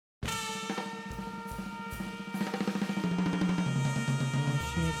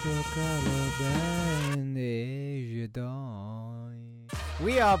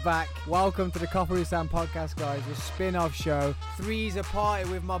We are back. Welcome to the Coffee with Sam podcast, guys. A spin-off show. 3's a party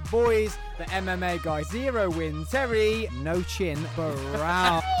with my boys, the MMA guys. 0 wins. Terry, no chin,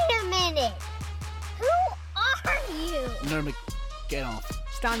 Brown. Wait a minute. Who are you? Nermic, get off.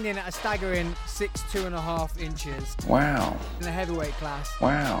 Standing at a staggering 6'2.5" inches. Wow. In the heavyweight class.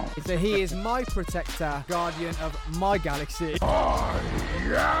 Wow. So he is my protector, guardian of my galaxy.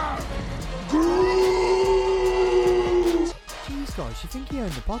 Jeez, guys, you think he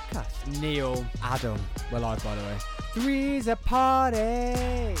owned the podcast? Neil, Adam. We're live, by the way. 3's a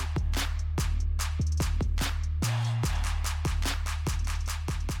party.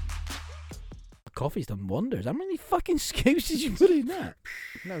 Coffee's done wonders. How many fucking scoops did you put in that?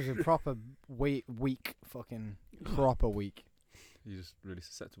 That was a proper week, fucking proper week. You're just really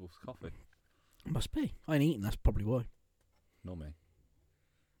susceptible to coffee. Must be. I ain't eating, that's probably why. Not me.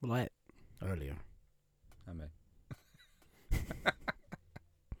 Well, I ate earlier. And me.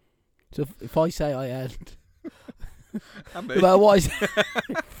 So if I say I had... And me. No matter what I say...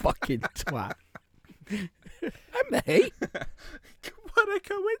 fucking twat. And me? What a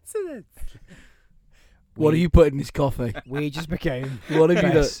coincidence. What have you put in this coffee? We just became What have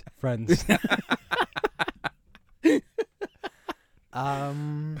you best friends.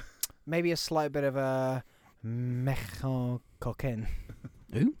 Maybe a slight bit of a Mexico cocaine.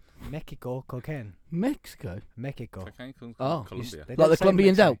 Who? Mexico cocaine. Mexico. Mexico. Cocaine comes Oh. from Colombia. They Like don't the say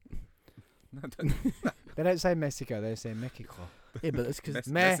Colombians Mexico. out. No, don't- They don't say Mexico, they say Mexico. Yeah, but that's because...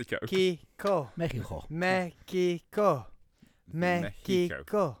 Mexico. Mexico. Mexico. Mexico.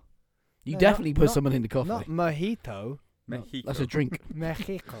 Mexico. You No, definitely put not- someone in the coffee. Not mojito. No, Mexico. that's a drink.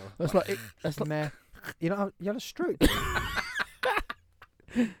 Mexico. That's like... That's like... You know, you had a stroke.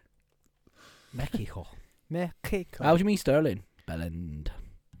 Mexico. Mexico. How do you mean Sterling? Bellend.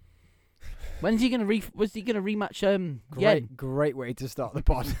 When's he gonna was he gonna rematch Yen? Great way to start the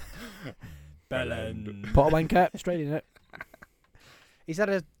pod. Bellend. Pot wanker, straight in it. He's had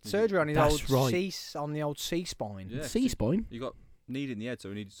a surgery on his That's old right. on the old C spine. Yeah, C spine. You got kneed in the head, so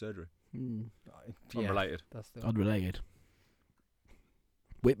he needed surgery. It's Yeah, unrelated. that's the Unrelated.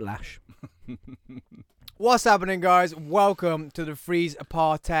 Whiplash. What's happening, guys? Welcome to the 3's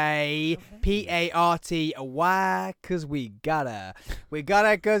party. Party. Why? Because we gotta. We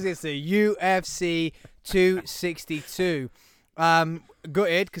gotta because it's the UFC 262.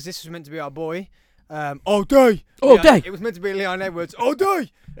 Gutted because this was meant to be our boy. All day. All day. It was meant to be Leon Edwards. All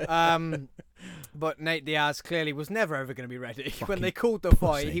day. But Nate Diaz clearly was never ever going to be ready. When they called the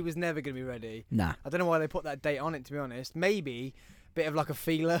fight, pussy. he was never going to be ready. Nah. I don't know why they put that date on it, to be honest. Maybe a bit of like a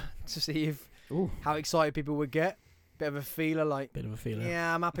feeler to see if Ooh. how excited people would get. Bit of a feeler, like, Bit of a feeler.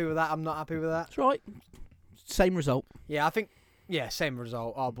 yeah, I'm happy with that. I'm not happy with that. That's right. Same result. Yeah, I think, yeah, same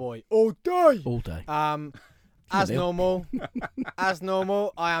result. Our boy, all day. All day. As Neil.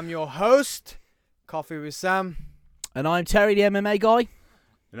 normal, I am your host, Coffee with Sam. And I'm Terry, the MMA guy.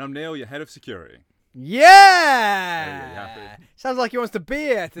 And I'm Neil, your head of security. Yeah. Hey, happy? Sounds like he wants to be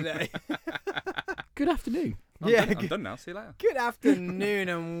here today. Good afternoon. I'm done now. See you later. Good afternoon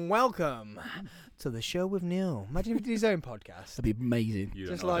and welcome to the show with Neil. Imagine if he did his own podcast. That'd be amazing. You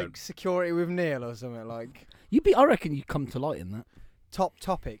don't Just know, I like don't- security with Neil or something like. I reckon you'd come to light in that. Top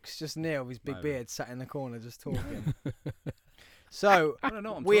topics, just Neil with his big Maybe. beard sat in the corner just talking. So, I don't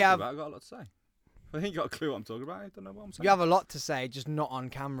know what I'm we talking have- about. I've got a lot to say. I ain't got a clue what I'm talking about. I don't know what I'm saying. you have a lot to say, just not on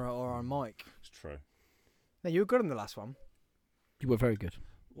camera or on mic. It's true. No, you were good on the last one. You were very good.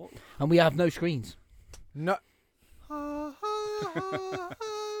 What? And we have no screens. No.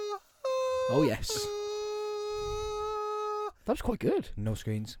 Oh, yes. That was quite good. No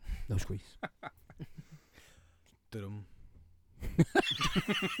screens. No screens. Dum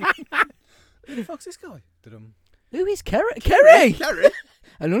Who the fuck's this guy? dum. Who is Kerry? Kerry! Kerry.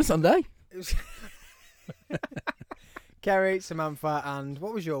 And on a Sunday. It was Kerry, Samantha, and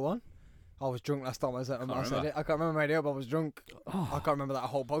what was your one? I was drunk last time I said remember. it. I can't remember my idea, but I was drunk. I Oh, can't remember that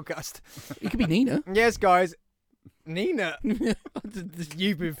whole podcast. it could be Nina. Yes, guys. Nina.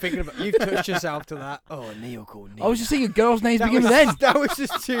 You've been thinking about. You've touched yourself to that. Oh, Neil called Nina. I was just thinking girls' names that begin was, with N. that was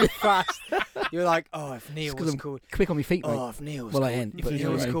just too fast. You were like, oh, if Neil Just 'cause was I'm called. Quick on my feet, mate. Oh, if Neil was Well, I called. ain't, If but Neil you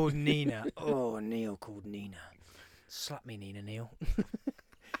know was what I mean. called Nina. Oh, Neil called Nina. Slap me, Nina, Neil.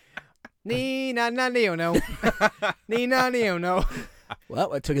 Nina, na, Neil, no. Nina, Neil, no.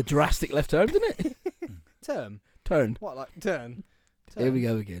 Well, it took a drastic left turn, didn't it? Turn. What, like turn? Here we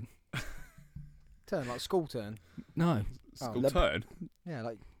go again. Turn, like school turn. No. School Oh, turn. Yeah,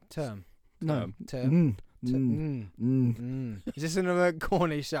 like term. No. Term. Mm. Mm. Mm. Is this another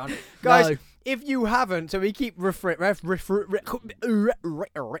Cornish sound? Guys, No. if you haven't, so we keep referencing.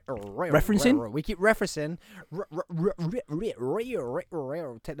 We keep referencing.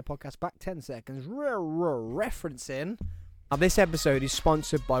 Take the podcast back 10 seconds. Referencing. Now, this episode is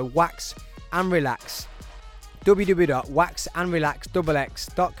sponsored by Wax and Relax.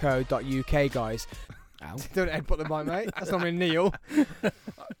 www.waxandrelax.co.uk, guys. Ow. Don't headbutt the mic, mate. That's not me, Neil. I've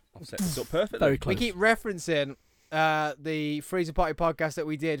set this up perfectly. Very close. We keep referencing the Freezer Party podcast that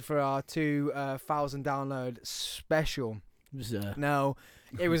we did for our 2,000 download special. It was, No,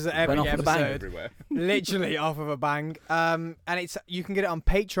 it was an Went epic off with a bang. episode. Everywhere. Literally off of a bang. And you can get it on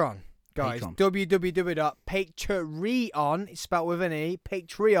Patreon, guys. Patreon. www.patreon, it's spelled with an E,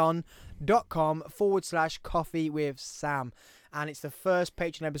 patreon.com/coffee with Sam. And it's the first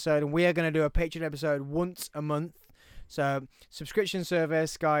Patreon episode, and we are going to do a Patreon episode once a month. So, subscription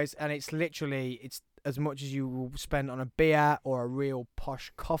service, guys, and it's as much as you will spend on a beer or a real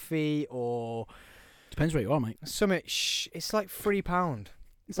posh coffee or depends where you are, mate. something. It's like £3.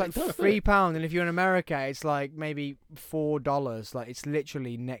 It's like £3, and if you're in America, it's like maybe $4. Like, it's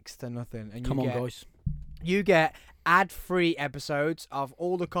literally next to nothing. And Come on, guys. you get ad-free episodes of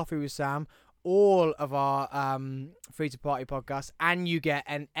all the Coffee with Sam, all of our Freezer Party podcasts, and you get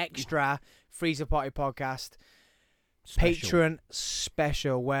an extra Freezer Party podcast patron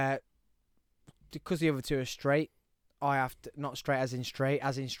special where, because the other two are straight, I have to, not straight as in straight,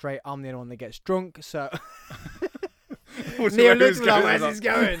 I'm the only one that gets drunk, so Neil looks like, where's this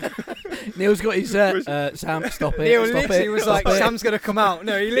going? Neil's got his Sam, stop it. Neil stop literally it, was stop like, it. Sam's gonna come out.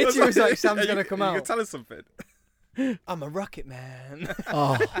 No, he literally was like, Sam's gonna come You out. can tell us something. I'm a rocket man.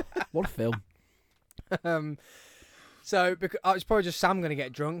 Oh, what a film. So it's probably just Sam gonna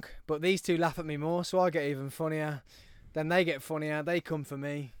get drunk, but these two laugh at me more, so I get even funnier. Then they get funnier. They come for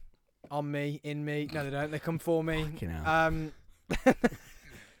me, on me, in me. No, they don't. They come for me. Fucking hell.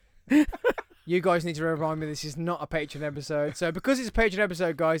 You guys need to remind me this is not a Patreon episode. So because it's a Patreon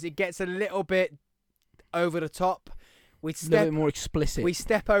episode, guys, it gets a little bit over the top. A little bit more explicit. We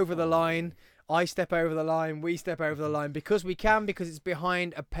step over the line. I step over the line. We step over the line because we can, because it's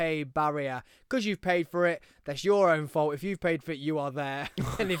behind a pay barrier. Because you've paid for it, that's your own fault. If you've paid for it, you are there.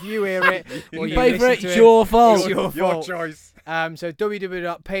 And if you hear it, or you pay for listen it, to it's your fault. It's your Your fault. choice. So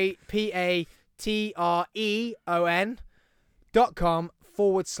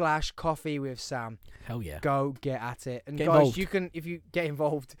www.patreon.com/coffee with Sam. Hell yeah. Go get at it. And Get guys, involved. you can, if you get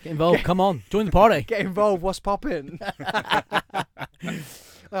involved, Get involved. Come on. Join the party. get involved. What's popping?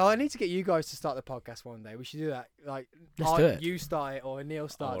 Well, I need to get you guys to start the podcast one day. We should do that. Like, Let's do it. You start it or Neil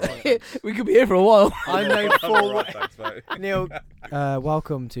start Alright. it. We could be here for a while. I know I'm full alright, thanks, mate. Neil,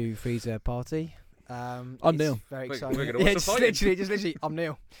 welcome to Freezer Party. I'm it's Neil. Very We're exciting. gonna Yeah, watch just the fighting. literally, I'm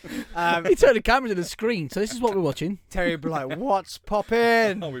Neil. He turned the camera to the screen, so this is what we're watching. Terry would be like, "What's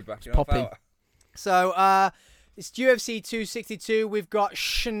popping?" I'll be back in popping. half hour. So, it's UFC 262. We've got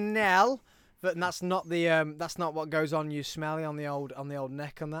Chanel, but that's not that's not what goes on you smelly on the old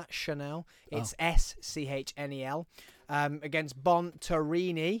neck on that Chanel. It's SCHNEL against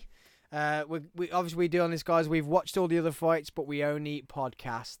Bontarini. We obviously do on this, guys. We've watched all the other fights, but we only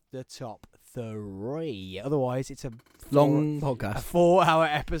podcast the top 3. Otherwise, it's a Long a podcast. 4-hour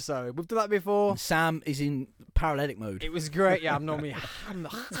episode. We've done that before. And Sam is in paralytic mode. It was great. Yeah, I'm normally Doesn't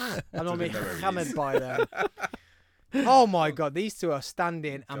know where he hammered is. by them. Oh my god, these two are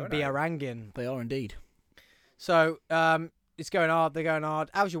standing and Don't be know. haranguing. They are indeed. So, it's going hard. They're going hard.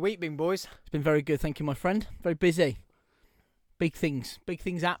 How's your week been, boys? It's been very good, thank you, my friend. Very busy. Big things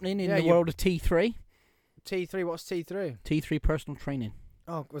happening in Yeah, the world of T3. T3, what's T3? T3 personal training.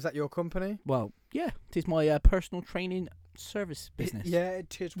 Oh, was that your company? Well, yeah, it is my personal training service business. Yeah,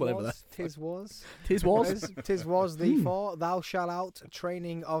 tis Whatever was. Tis was. Tis was. Tis was the for thou shalt out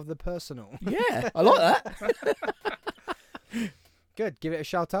training of the personal. Yeah, I like that. Good. Give it a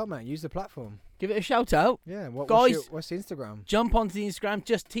shout out, man. Use the platform. Give it a shout out. Yeah. Guys. What's the Instagram? Jump onto the Instagram,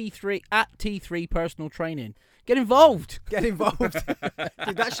 just T3 at T3 personal training. Get involved. Get involved.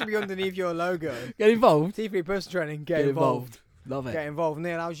 Dude, that should be underneath your logo. Get involved. T3 personal training. Get involved. Love it. Get involved.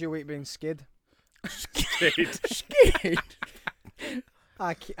 Neil, how's your week been? Skid. Skid.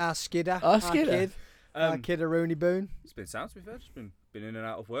 Our skidder. Our skidder. Kid. Our kid, a Rooney Boone. It's been sound, to be fair. Just been in and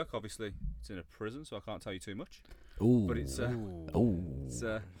out of work. Obviously, it's in a prison, so I can't tell you too much. Ooh. But it's been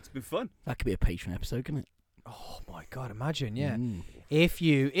fun. That could be a Patreon episode, couldn't it? Oh my god, imagine, yeah. Mm. If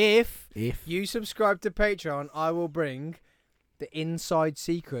you subscribe to Patreon, I will bring the inside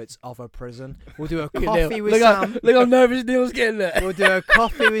secrets of a prison. We'll do a coffee with Sam. Look how nervous Neil's getting there. We'll do a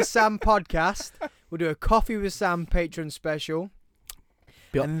coffee with Sam podcast. We'll do a coffee with Sam patron special.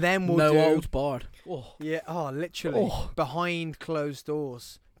 Be- And then we'll no do old barred. Oh. yeah, literally Oh. behind closed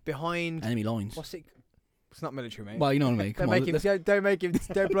doors. behind. Enemy lines. What's it? It's not military, mate. Well, you know what I mean. Come don't on. make him. Don't make him.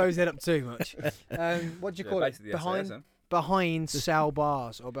 Don't blow his head up too much. What do you call it? basically SAS, then. Behind cell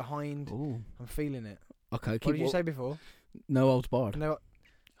bars or behind. Ooh. I'm feeling it. Okay. What did you say before? No holds barred. No.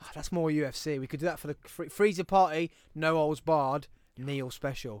 Oh, that's more UFC. We could do that for the freezer party. No holds barred. Neil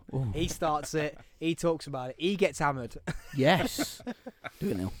special. Ooh. He starts it. He talks about it. He gets hammered. Yes. Do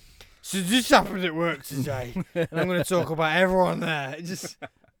it now. So this happened at work today, and I'm going to talk about everyone there.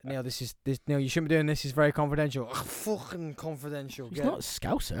 Neil, Neil, you shouldn't be doing this. It's very confidential. Ugh, fucking confidential. He's not a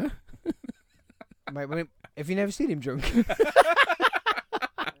scouser. Mate, have you never seen him drunk?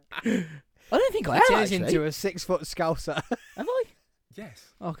 I don't think I He have, turns actually. into a 6-foot scouser. Have I? Yes.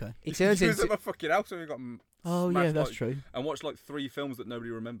 Okay. He You turns was at into. my fucking house when we got Oh, yeah, smashed, that's like, true. and watched like 3 films that nobody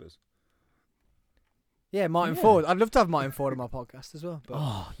remembers. Yeah, Martin Yeah. Ford. I'd love to have Martin Ford on my podcast as well. But,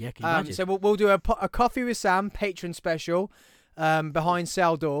 Oh, yeah, can you imagine? so we'll do a coffee with Sam patron special, behind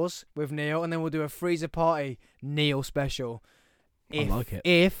cell doors with Neil, and then we'll do a freezer party Neil special. I like it.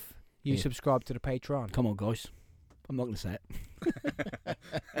 If you Yeah. subscribe to the Patreon. Come on, guys. I'm not going to say it.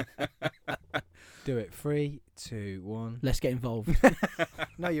 Do it. 3, 2, 1. Let's get involved.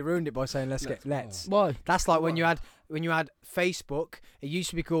 No, you ruined it by saying let's. Why? That's like when you had Facebook. It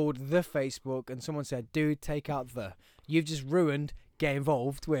used to be called the Facebook, and someone said, "Dude, take out the." You've just ruined get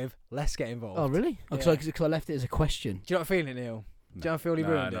involved with let's get involved. Oh, really? Yeah. Because I left it as a question. Do you not feel it, Neil? Do you not feel he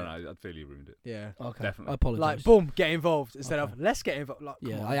ruined it? No, I feel he ruined it. Yeah. Okay. Definitely. I apologise. Like boom, get involved instead Okay. of let's get involved. Like,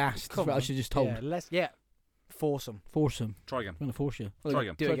 Yeah, come I on. asked. Come I on. should have just told. Yeah, foursome. Force them. Try again. I'm going to force you. Try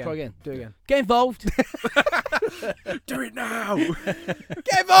again. Do it again. Try again. Do it again. Get involved. Do it now.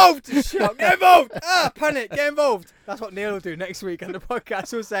 Get involved! Shout, get involved! Panic, get involved! That's what Neil will do next week on the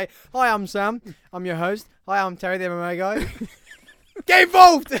podcast. He'll say, "Hi, I'm Sam. I'm your host. Hi, I'm Terry, the MMA guy. Get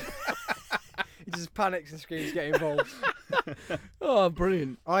involved!" He just panics and screams, "Get involved!" Oh,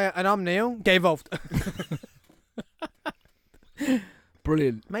 brilliant. And I'm Neil. Get involved.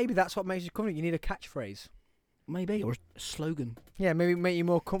 Brilliant. Maybe that's what makes you confident. You need a catchphrase. Maybe. Or a slogan. Yeah, maybe make you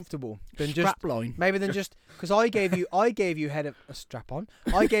more comfortable than just. Strapline. Maybe than just because I gave you head of a strap on.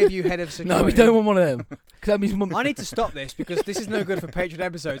 I gave you head of security. No, we don't want one of them. Because that means mum. I need to stop this because this is no good for Patreon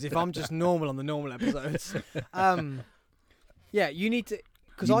episodes if I'm just normal on the normal episodes. Yeah, you need to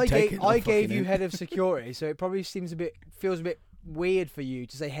because You I can take gave it, I'll I gave fucking you in. head of security, so it probably feels a bit weird for you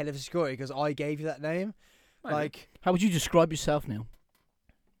to say head of security because I gave you that name. Maybe. Like, How would you describe yourself now?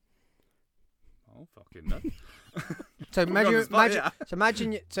 Oh fucking no. so Put me on the spot,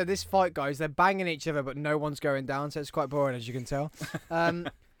 imagine so this fight, guys, they're banging each other, but no one's going down, so it's quite boring as you can tell.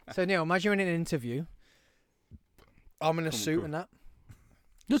 So Neil, imagine you're in an interview. I'm in a suit cool. and that.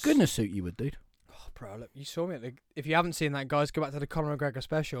 Look good in a suit, you would, dude. Oh, bro, look, you saw me at the. If you haven't seen that, guys, go back to the Conor McGregor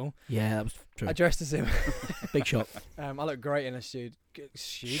special. Yeah, that was true. I dressed as him. Big shot. I look great in a suit.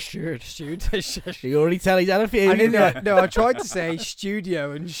 Shirt. Stewed. You already tell he's had a few. I didn't. No, I tried to say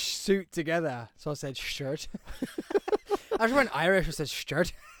studio and suit together, so I said shirt. I just went Irish. I said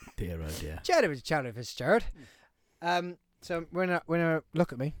shirt. Dear, oh dear. Chatted shirt. So we're gonna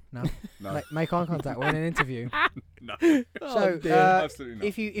look at me now. No. Make eye contact. We're in an interview. No. So Absolutely not.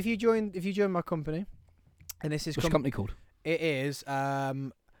 if you join my company, and this is What's your company called? it is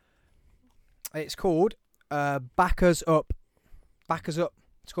it's called Back Us Up. Back Us Up.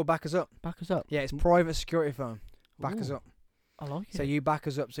 It's called Back Us Up. Back us up. Yeah, it's private security firm. Back Us Ooh, Up. I like it. So you back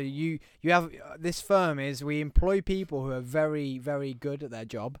us up. So you have this firm is we employ people who are very very good at their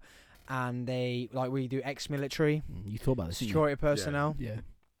job, and we do ex-military You thought about this, didn't you? security personnel, Yeah.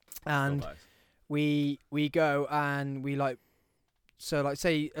 and Not bad. we go and we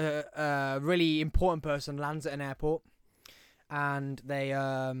say a really important person lands at an airport, and they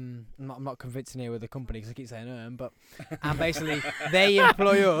I'm not convincing here with the company because I keep saying but and basically they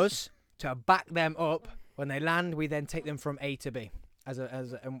employ us to back them up. When they land, we then take them from A to B So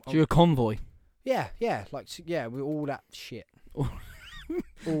you're a convoy. yeah, with all that shit,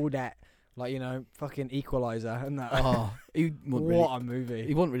 all that, fucking Equalizer and that. Oh, he wasn't really, What a movie!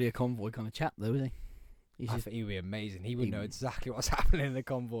 he wasn't really a convoy kind of chap, though, is he? He's I just, think he would be amazing. He would he- know exactly what's happening in the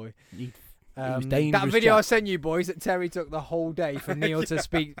convoy. he That dangerous video I chap. sent you boys that Terry took the whole day for Neil to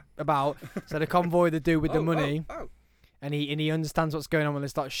speak about. So the convoy, the dude with the money, and he understands what's going on when they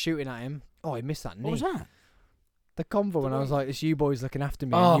start shooting at him. Oh, he missed that knee. What was that? The convoy when I was like, "It's you boys looking after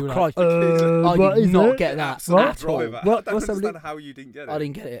me." Oh, and you were Christ. Like, I did not get that Absolute at all. driver. What- I what's don't somebody- understand how you didn't get it. I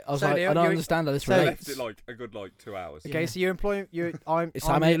didn't get it. I was So like, Neil, I don't you're- understand how this so- I relates. left it like a good 2 hours. okay, Yeah. so you're employing you.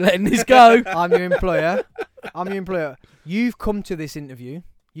 Sam ain't letting this go. I'm your employer. You've come to this interview.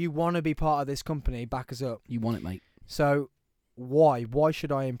 You want to be part of this company. Back us up. You want it, mate. So why? Why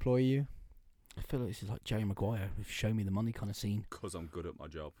should I employ you? I feel like this is like Jerry Maguire with "Show Me the Money" kind of scene. Because I'm good at my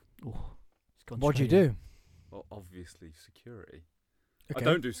job. Oh, it's gone What do you straight in. do? Well, obviously security. Okay. I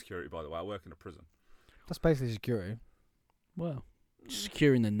don't do security, by the way. I work in a prison. That's basically security. Well,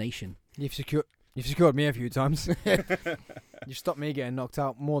 securing the nation. You've secured me a few times. You've stopped me getting knocked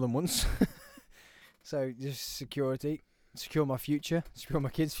out more than once. So just security, secure my future, secure my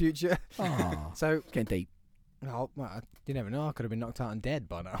kids' future. Oh, So getting deep. well, you never know. I could have been knocked out and dead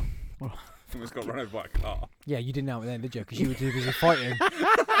by now. Someone's got run over by a car. Yeah, you didn't know it then, did you? Because you were too busy fighting.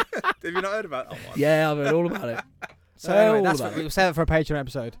 Have you not heard about that one? Yeah, I've heard all about it. So anyway, All that's about we'll save it for a Patreon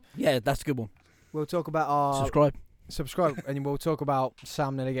episode. Yeah, that's a good one. We'll talk about our Subscribe. and we'll talk about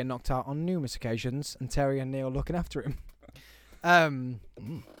Sam nearly getting knocked out on numerous occasions and Terry and Neil looking after him.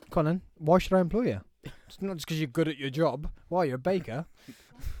 Conan, why should I employ you? It's not just because you're good at your job. Why, you're a baker?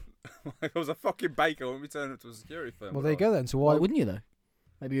 I was a fucking baker when we turned up to a security firm. Well, there you go then. So Why why wouldn't you though?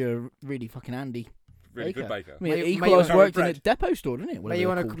 Maybe you're a really fucking handy. Really good baker. I mean, Mate, Equal's mate, worked in a bread. depot store, didn't it?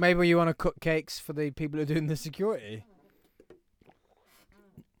 maybe you want to cook cakes for the people who are doing the security?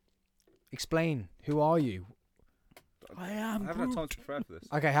 Explain. Who are you? I am. I haven't had time to prepare for this.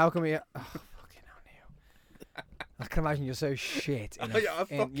 Okay, how can we... Oh, fucking hell, Neil. I can imagine you're so shit. Yeah, I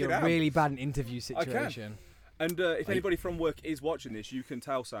fucking you're am. really bad in interview I can. situation. And if anybody from work is watching this, you can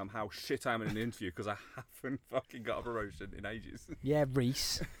tell Sam how shit I am in an interview because I haven't fucking got a promotion in ages. Yeah,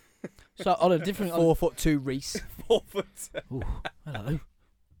 Reese. So on a different. 4'2" Reese. 4 foot. Ooh, hello.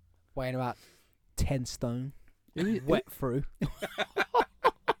 Weighing about 10 stone. Who- Wet through.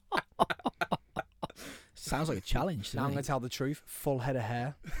 Sounds like a challenge. Now I'm doesn't going it? to tell the truth. Full head of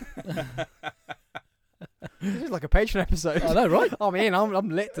hair. This is like a Patreon episode. I know, right? I'm in. I'm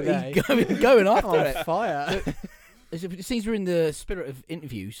lit today. He's going after I'm on it. fire. It seems we're in the spirit of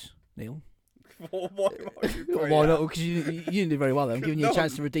interviews, Neil. Why you Why not? Because you didn't do very well. Though. I'm giving you a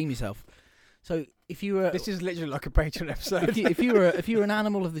chance to redeem yourself. So, if you were This is literally like a Patreon episode. if you were an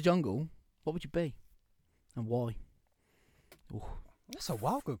animal of the jungle, what would you be, and why? Ooh. That's a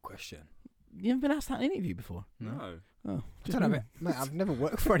wild good question. You haven't been asked that in an interview before. No. Oh, I just don't know, me. mate, I've never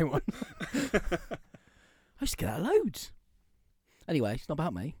worked for anyone. I used to get that loads. Anyway, it's not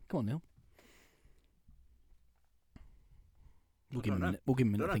about me. Come on, Neil. We'll give him a minute. We'll give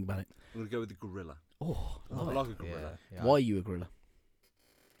him a minute to think about it. I'm going to go with the gorilla. Oh, I love it. like a gorilla. Why are you a gorilla?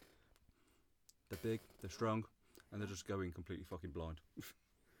 They're big, they're strong, and they're just going completely fucking blind.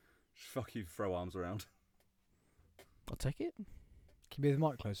 Just fucking throw arms around. I'll take it. Can you be the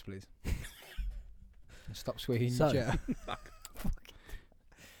mic close, please? And stop squeaking So- your chair.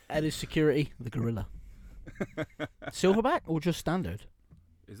 Head of security, the gorilla. Silverback or just standard?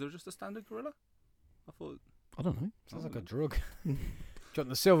 Is there just a standard gorilla? I thought. I don't know. Sounds like a drug. Do you want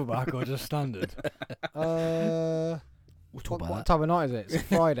the silverback or just standard? We'll talk What about that. type of night is it? It's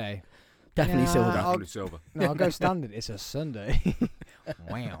Friday. Definitely Yeah, silverback. Definitely silver. No, I'll go standard. It's a Sunday.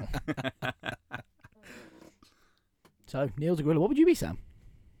 Wow. So, Neil's a gorilla. What would you be, Sam?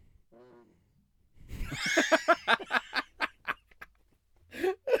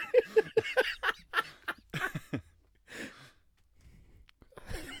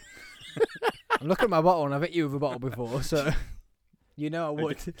 I'm looking at my bottle and I've hit you with a bottle before, so you know I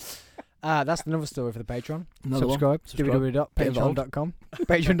would. That's another story for the Patreon. Another one. Subscribe. Subscribe. Get involved. www.patreon.com.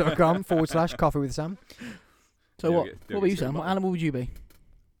 Patreon.com/coffee with Sam. So, Do what get- about do you, get Sam? silver What button. animal would you be?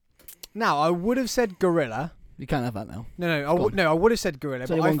 Now, I would have said gorilla. You can't have that now. No, Go on. I would have said gorilla,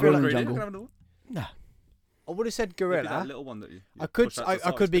 So but you I want feel gorilla like in the Really? jungle? Can I have another one? Nah. I would have said Maybe gorilla. that little one that you I could push out I to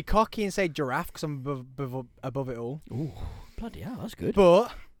the could side. be cocky and say giraffe because I'm above it all. Ooh, bloody hell, that's good.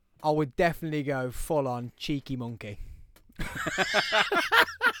 But I would definitely go full on cheeky monkey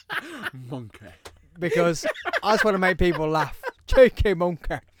monkey. because I just want to make people laugh. Cheeky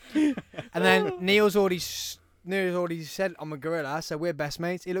monkey. And then Neil's already said I'm a gorilla, so we're best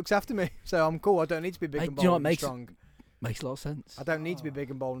mates. He looks after me, so I'm cool. I don't need to be big Hey, and do you know bold what and makes- strong. Makes a lot of sense. I don't need to be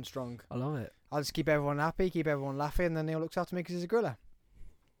big and bold and strong. I love it. I'll just keep everyone happy, keep everyone laughing, and then Neil looks after me because he's a gorilla.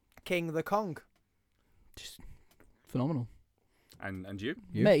 King of the Kong. Just phenomenal. And you?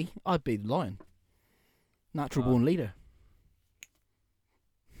 You? Me, I'd be the lion. Natural Oh. born leader.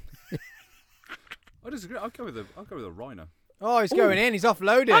 I disagree. I'll go with a rhino. Oh, he's Ooh. going in. He's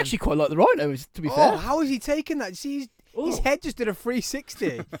offloading. I actually quite like the rhino, to be oh, fair. how is he taking that? See, his Ooh. head just did a 360.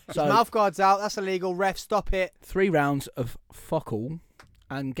 His So, mouth guard's out. That's illegal. Ref, stop it. 3 rounds of fuck all,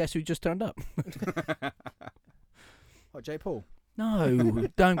 and guess who just turned up? What, Jay Paul? No,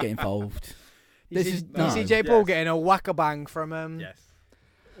 don't get involved. This you is see, no. you see Jay Paul Yes. getting a whack-a-bang from Yes.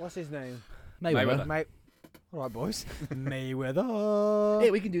 what's his name? Mayweather. Mayweather. Mate. All right, boys. Mayweather. Yeah,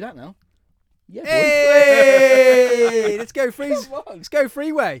 we can do that now. Yeah, boy. Hey, let's go freeze. Come on. Let's go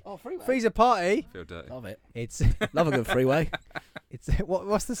freeway. Oh, freeway. Freezer party. I feel dirty. Love it. It's Love a good freeway. it's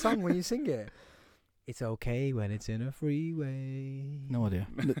what's the song when you sing it? It's okay when it's in a freeway. No idea.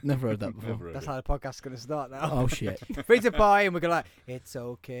 Never heard that before. Never heard That's it. how the podcast's gonna start now. Oh shit. Freezer party, and we're gonna like. It's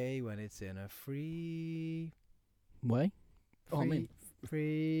okay when it's in a free. Way. Oh, I mean,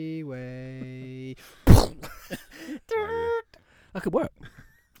 Freeway. that could work.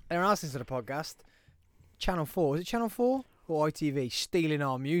 Anyone else into the podcast? Channel 4. Is it Channel 4 or ITV stealing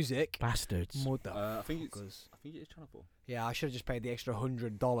our music? Bastards. I think it is Channel 4. Yeah, I should have just paid the extra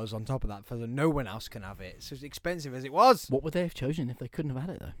 $100 on top of that so that no one else can have it. It's as expensive as it was. What would they have chosen if they couldn't have had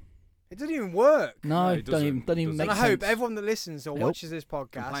it though? It doesn't even work. No, it don't even doesn't. make And I sense. hope everyone that listens or Nope. watches this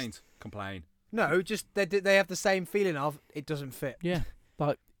podcast. Complain. No, just they have the same feeling of it doesn't fit. Yeah,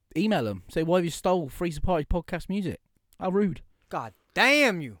 like email them. Say why have you stole Freezer Party podcast music? How rude. God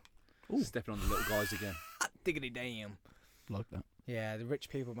damn you. Ooh. Stepping on the little guys again. Diggity damn. Like that. Yeah, the rich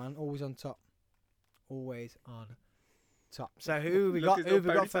people, man. Always on top. Always on top. So who have we Look got? at Who have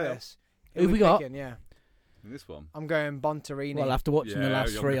we your got ponytail. first? Who we got? Picking? Yeah. In this one. I'm going Bontarini. Well, after watching the Yeah,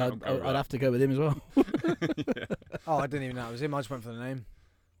 last you're three, gonna I'd, go with I'd that. have to go with him as well. Oh, I didn't even know it was him. I just went for the name.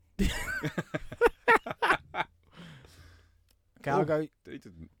 Okay, Oh. He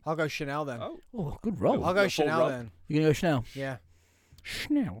didn't. I'll go Chanel then. Oh. Oh, good roll. I'll go Got full Chanel rub. then. You gonna go Chanel? Yeah.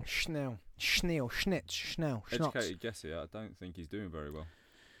 Chanel. Chanel. Schnitz. Chanel. Schnotz. Educated guess here. I don't think he's doing very well.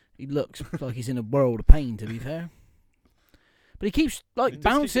 He looks like he's in a world of pain, to be fair. But he keeps He like just keeps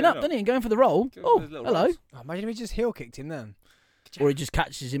bouncing getting up, up. doesn't he, and going for the roll. Give him Oh, his little hello. rolls. Oh, imagine if he just heel kicked him then. Or he just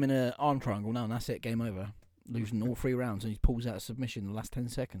catches him in an arm triangle now, and that's it. Game over. Losing all 3 rounds, and he pulls out a submission in the last 10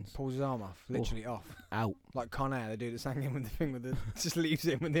 seconds. Pulls his arm off. Literally off. Out. Like Con Air, they do the same thing with the thing with the just leaves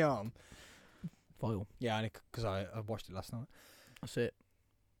him with the arm. Foil. Yeah, because I watched it last night. That's it.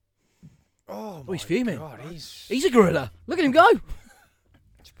 Oh, he's fuming. God, he's He's a gorilla. Look at him go.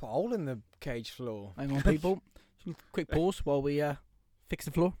 just put a hole in the cage floor. Hang on, people. Quick pause while we fix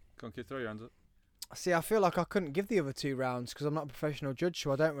the floor. Come on, kid, throw your hands up. See, I feel like I couldn't give the other 2 rounds because I'm not a professional judge,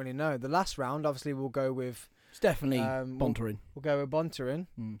 so I don't really know. The last round, obviously, we'll go with It's definitely we'll Bontarin. go with Bontarin.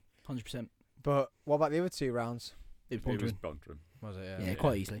 100%. But what about the other 2 rounds? It He was was Bontarin. Bontarin. Was it? Yeah,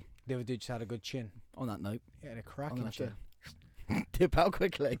 quite easily. The other dude just had a good chin. On that note, Yeah, and a I'm cracking gonna have chin. to dip out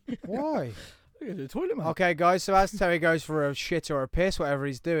quickly. Why? Go to the toilet, man. Okay, guys. So as Terry goes for a shit or a piss, whatever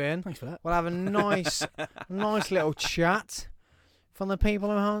he's doing, Thanks for that. we'll have a nice little chat from the people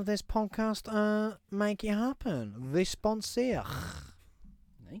who have this podcast. Make it happen. The sponsor.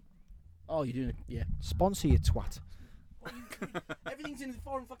 Oh, you're doing it. Yeah. Sponsor you twat. Everything's in a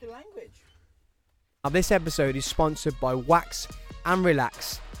foreign fucking language. Now, this episode is sponsored by Wax and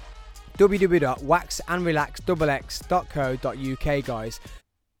Relax. www.waxandrelax.co.uk, guys.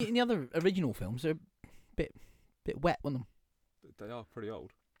 In the other original films, they're a bit wet, weren't They are pretty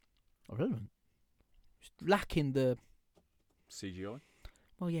old. they? Irrelevant. Just lacking the. CGI.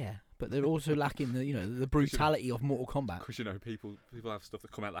 Well, yeah, but they're also lacking the the brutality of Mortal Kombat. Because people have stuff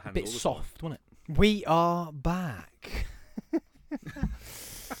that come out their A hand bit all the soft, wasn't it? We are back.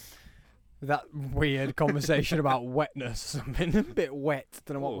 That weird conversation about wetness or something. A bit wet.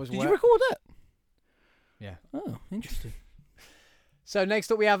 Don't know what Oh. was Did wet. you record that? Yeah. Oh, interesting. So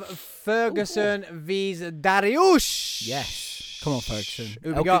next up we have Ferguson vs Dariush. Yes. Come on, Ferguson.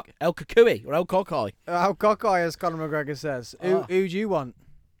 Who we got? El Kakui or El Kokai? How cockeye, as Conor McGregor says. Ah. Who do you want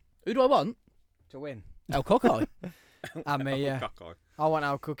Who do I want? to win? El Kokai. And me, yeah. Cockeye. I want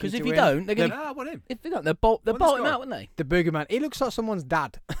Al Cookie Because to if win. you don't, they're gonna. Nah, I want him. If they don't, they'll bolt Well, him this out, guy- won't they? The boogeyman. He looks like someone's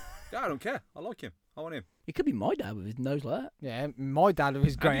dad. Yeah, I don't care. I like him. I want him. It could be my dad with his nose like that. Yeah, my dad with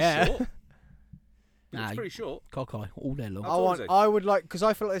his And grey he's hair. short. He Nah, looks pretty short. Kokai all day long. Oh. I would like, because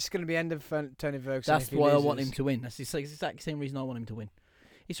I feel like this is going to be end of Tony Ferguson. That's if he why I loses. want him to win. That's the exact same reason I want him to win.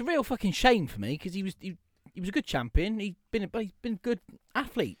 It's a real fucking shame for me because he was a good champion. He's been a good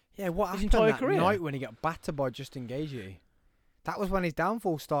athlete. Yeah, what his happened entire that career. night when he got battered by Justin Gaethje? That was when his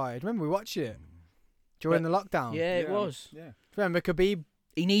downfall started. Remember, we watched it during the lockdown. Yeah, it was. Yeah. Remember, Khabib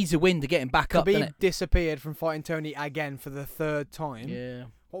He needs a win to get him back up. Khabib Doesn't disappeared from fighting Tony again for the 3rd time. it? Yeah,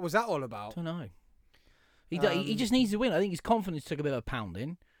 What was that all about? don't know. He just needs to win. I think his confidence took a bit of a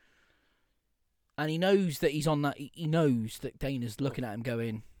pounding, and he knows that he's on that. He knows that Dana's looking at him,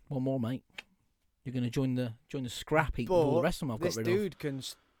 going, "One more, mate. You're going to join the scrap heap with all the rest of them I've got This rid of." dude can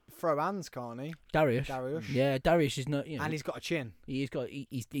throw hands, can't he? Dariush. Dariush. Yeah, Dariush is not. And he's got a chin. He's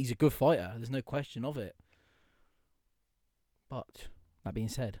a good fighter. There's no question of it. But that being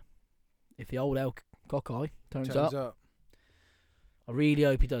said, if the old El Kokai turns up, I really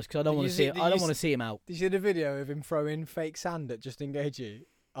hope he does because I don't Did want you to see- see. did I you don't want to see him out. Did you see the video of him throwing fake sand at Justin Gaethje?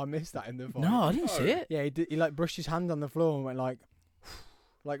 I missed that in the fight. No, I didn't see it. Yeah, he like brushed his hand on the floor and went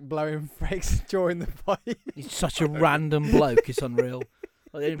like blowing frakes during the fight. He's such a random bloke. It's unreal.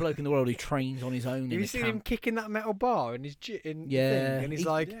 Like the only bloke in the world who trains on his own. Have you seen him kicking that metal bar in his thing? Yeah. And he's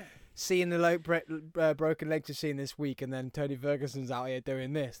seeing the broken legs you've seen this week, and then Tony Ferguson's out here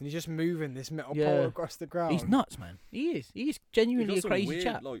doing this, and he's just moving this metal pole across the ground. He's nuts, man. He is. He is genuinely a crazy weird,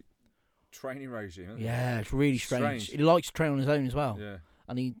 chap. Like training regime. Isn't Yeah, it's really strange. Strange. He likes to train on his own as well. Yeah.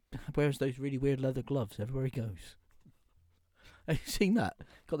 And he wears those really weird leather gloves everywhere he goes. Have you seen that?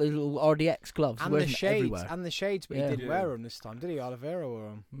 Got those little RDX gloves. And Wears the them shades, everywhere. and the shades, but Yeah. he didn't wear them this time, did he? Oliveira wore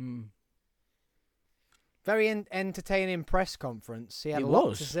them. Mm. Very entertaining press conference. He had It a lot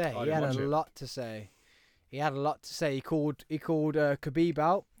was. to say. I He had didn't a watch it. lot to say. He had a lot to say. He called Khabib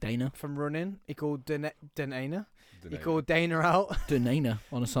out Dana. from running. He called Dana. He Dunno. called Dana out. Dana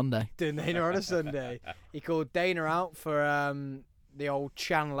on a Sunday. Dana on a Sunday. He called Dana out for the old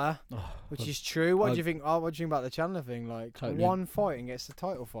Chandler, Oh, which is true. What I- do you think? What do you think about the Chandler thing? Like Totally. one fight and gets the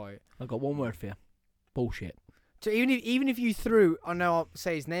title fight. I've got one word for you. Bullshit. So even if you threw, I know I'll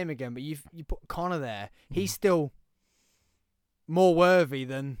say his name again, but you put Conor there, he's still more worthy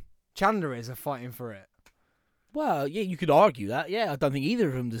than Chandler is of fighting for it. Well, yeah, you could argue that. Yeah, I don't think either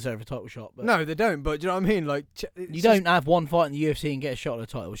of them deserve a title shot. But No, they don't. But do you know what I mean? Like you don't have one fight in the UFC and get a shot at a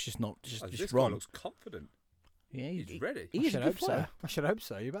title. It's just not just This wrong. guy looks confident. Yeah, He's ready. he is a good so. fighter. I should hope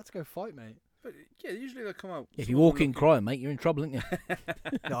so. You're about to go fight, mate. But yeah, usually they come out. If you walk in crying, mate, you're in trouble, aren't you?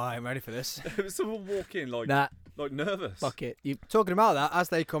 No, I ain't ready for this. Someone walk in like Nah, nervous. fuck it. You, Talking about that, as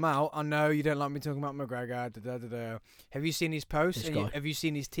they come out, I know you don't like me talking about McGregor. Have you seen his posts? This guy. Have you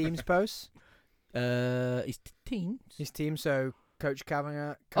seen his team's posts? his teams. His team, so Coach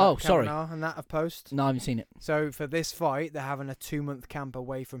Kavanagh. Oh, sorry. Kavanagh and that have posted. No, I haven't seen it. So for this fight, they're having a 2-month camp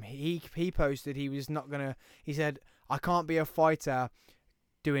away from. He posted he was not gonna. He said, "I can't be a fighter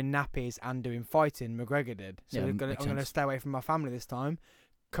doing nappies and doing fighting." McGregor did. So Yeah, I'm makes gonna sense. stay away from my family this time.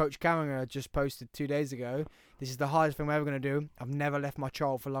 Coach Kavanagh just posted 2 days ago. This is the hardest thing I'm ever gonna do. I've never left my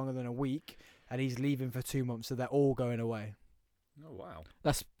child for longer than a week, and he's leaving for 2 months. So they're all going away, Oh wow.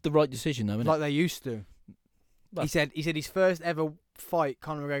 That's the right decision, though, isn't like they used to. Well- He said his first ever fight,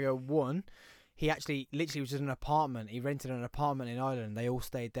 Conor McGregor won. He actually literally was in an apartment. He rented an apartment in Ireland. They all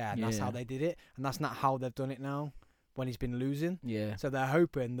stayed there, and that's Yeah. how they did it. And that's not how they've done it now when he's been losing. it? Yeah. So they're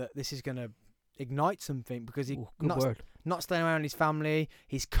hoping that this is going to ignite something because he Ooh, good word. not staying around his family.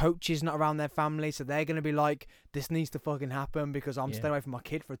 His coach is not around their family, so they're going to be like, this needs to fucking happen because I'm Yeah. staying away from my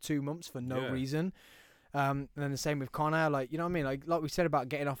kid for 2 months for no Yeah. reason. And then the same with Conor, like, you know what I mean? Like we said about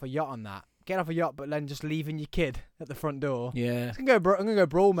getting off a yacht on that. Get off a yacht, but then just leaving your kid at the front door. Yeah. I'm gonna go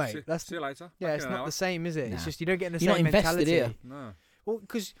brawl, mate. That's See you later. yeah, Back it's in an not hour. the same, is it? It's Nah. just you don't get in the You're not same invested mentality. here. No. Well,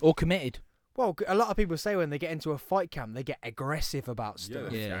 because Or committed. a lot of people say when they get into a fight camp, they get aggressive about Yeah,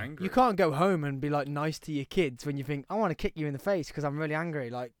 stuff. they're Yeah. angry. You can't go home and be like nice to your kids when you think I want to kick you in the face because I'm really angry.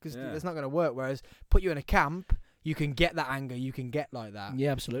 Like, because Yeah. it's not going to work. Whereas put you in a camp, you can get that anger. You can get like that.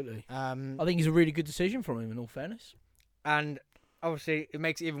 Yeah, absolutely. I Um, think it's a really good decision from him, in all fairness. and obviously it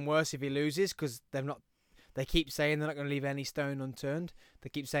makes it even worse if he loses because they've not. They keep saying they're not going to leave any stone unturned. They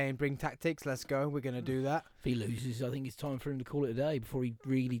keep saying bring tactics. Let's go. We're going to do that. If he loses, I think it's time for him to call it a day before he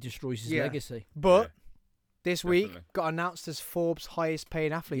really destroys his Yeah. legacy. But Yeah, this week definitely. got announced as Forbes' highest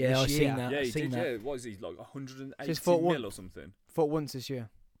paid athlete Yeah, this I've year. seen that. Yeah, I've he seen did. that. Yeah, what is he like 180 Just fought mil one- or something? Fought once this year.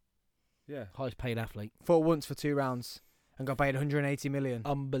 Yeah. Highest paid athlete. Fought once for 2 rounds and got paid 180 million.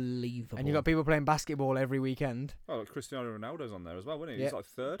 Unbelievable. And you got people playing basketball every weekend, Oh, like Cristiano Ronaldo's on there as well, wasn't he? Yeah. He's like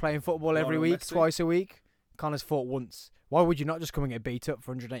third. playing football every Lionel week, Messi. twice a week. Connor's fought once. Why would you not just come and get beat up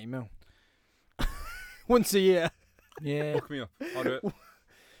for 180 mil? Once a year. Yeah. Hook me up. I'll do it.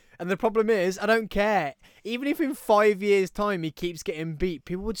 And the problem is, I don't care. Even if in 5 years' time he keeps getting beat,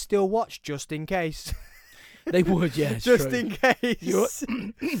 people would still watch just in case. They would, yeah. It's just true. in case. You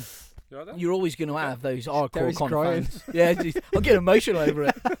like that? You're always going to have those hardcore Terry's Conor crying. fans. Yeah, I'll get emotional over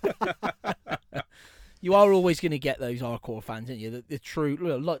it. You are always going to get those hardcore fans, aren't you? The true,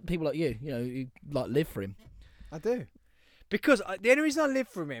 like people like you, who like live for him. I do. Because the only reason I live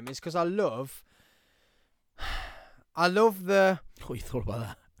for him is because I love the What you thought about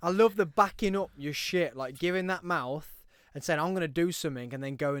that? I love the backing up your shit, like giving that mouth and saying I'm gonna do something and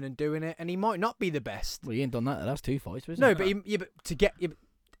then going and doing it. And he might not be the best. Well, he ain't done that. That's 2 fights, isn't No, it? but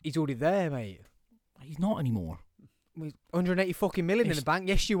he's already there, mate. He's not anymore. With 180 fucking million in It's- the bank.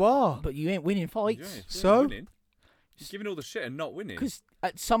 Yes, you are. But you ain't winning Yeah, fights. he's So? winning. He's giving all the shit and not winning. Because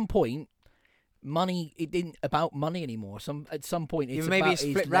at some point, money, it didn't about money anymore. At some point, it's Maybe about it's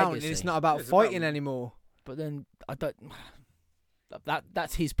his flipped round and legacy. it's not about It's about- fighting anymore. But then I don't.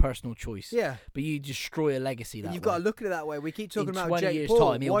 That's his personal choice. Yeah. But you destroy a legacy that You've way. got to look at it that way. We keep talking In about 20 Jake years'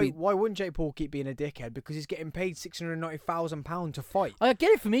 Paul. time, he'll Why, be- why wouldn't Jake Paul keep being a dickhead? Because he's getting paid £690,000 to fight. I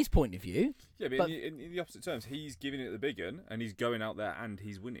get it from his point of view. Yeah, but, But- in the opposite terms, he's giving it the big un, and he's going out there and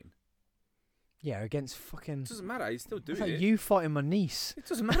he's winning. Yeah, against fucking... It doesn't matter. He's still doing It's like it. you fighting my niece. It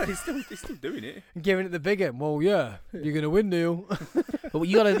doesn't matter. He's still doing it. And giving it the big end. Well, yeah, you're going to win, Neil. But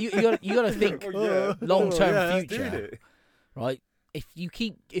you gotta think Oh, yeah. long-term yeah, He's doing future, it. right?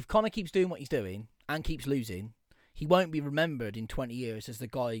 If Conor keeps doing what he's doing and keeps losing, he won't be remembered in 20 years as the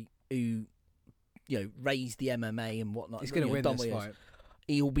guy who, raised the MMA and whatnot. He's going to win done this what he is. fight.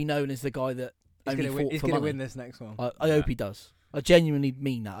 He will be known as the guy that He's only going to win. fought He's for going to money. win this next one. I hope he does. I genuinely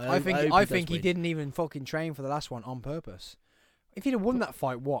mean that. I think hope I does think he win. didn't even fucking train for the last one on purpose. If he'd have won that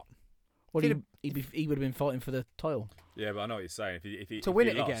fight, what? Well, He'd he would have been fighting for the title. Yeah, but I know what you're saying. If he To win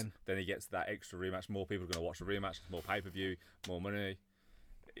if he it lost, again. then he gets that extra rematch. More people are going to watch the rematch. More pay-per-view, more money.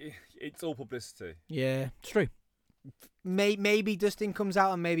 It's all publicity. Yeah, it's true. Maybe Dustin comes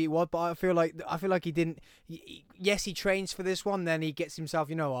out and maybe it was, but I feel like he didn't. Yes, he trains for this one. Then he gets himself.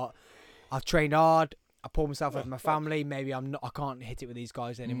 You know what? I've trained hard. I pulled myself out of my family. Maybe I can't hit it with these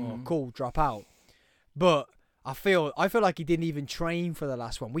guys anymore. Cool, drop out. But I feel like he didn't even train for the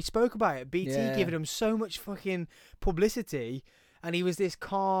last one. We spoke about it. BT giving him so much fucking publicity, and he was this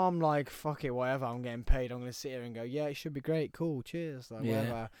calm, like, fuck it, whatever. I'm getting paid. I'm gonna sit here and go, yeah, it should be great, cool, cheers, like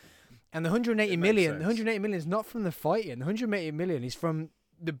whatever. And the 180 It makes million, sense. the 180 million is not from the fighting. The 180 million is from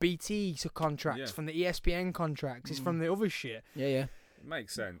the BT contracts, Yeah. from the ESPN contracts. It's from the other shit. Yeah. It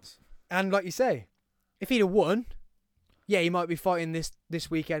makes sense. And like you say, if he'd have won, yeah, he might be fighting this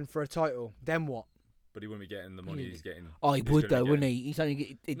weekend for a title. Then what? But he wouldn't be getting the money he's getting. Oh, he he's would gonna though, get. wouldn't he? He's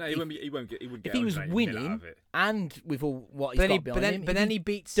only No, he won't get. He wouldn't if get he was 180 mil out winning of it. and with all what he's But then, got behind him, but then he'd he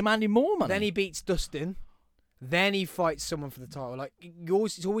be beats. demanding more money. Then he beats Dustin. Then he fights someone for the title. Like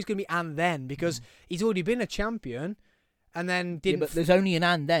it's always going to be and then because he's already been a champion, and then didn't. but there's only an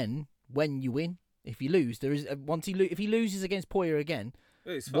and then when you win. If you lose, there is if he loses against Poirier again,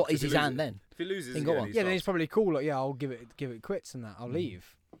 Yeah, he's what fucked is if his he and loses. then? If he loses Then go again, on. he's yeah, then he's fucked. probably cool. Like, yeah, I'll give it quits and that. I'll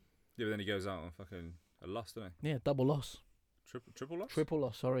leave. Yeah, but then he goes out on fucking a loss, doesn't Yeah, double loss, he? Triple loss. triple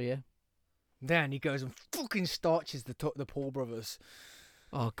loss. Sorry, yeah. Then he goes and fucking starches the Paul brothers.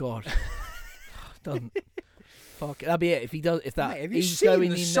 Oh God, done. Fuck, that'd be it. If he does, if that, Mate, have you he's seen going the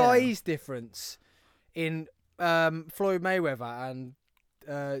in there. size difference in Floyd Mayweather and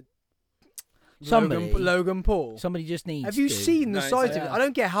Somebody- Logan Paul? Somebody just needs. Have you to. seen the No, size it's- difference? I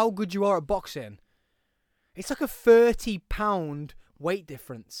don't care how good you are at boxing. It's like a 30-pound weight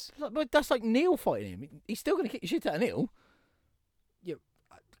difference. But that's like Neil fighting him. He's still going to kick the shit out of Neil.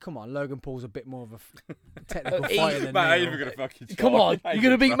 Come on, Logan Paul's a bit more of a technical He- fighter than Man, how you Neil. even gonna fucking Come try? on, How you're you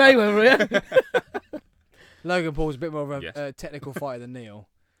going to beat try? Mayweather, yeah? Logan Paul's a bit more of a Yes. technical fighter than Neil.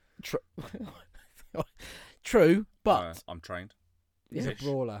 True, but I'm trained. He's Yeah. a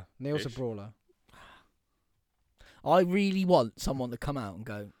brawler. Neil's a Ish. brawler. I really want someone to come out and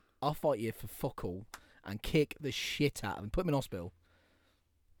go, I'll fight you for fuck all and kick the shit out of him. Put him in hospital.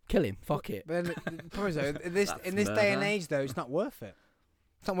 Kill him. Fuck it. But then the problem is, though, in this That's day and murder. age, though, it's not worth it.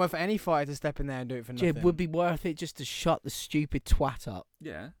 It's not worth for any fighter to step in there and do it for nothing. It would be worth it just to shut the stupid twat up.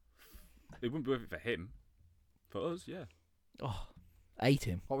 Yeah. It wouldn't be worth it for him. For us, yeah. Oh, hate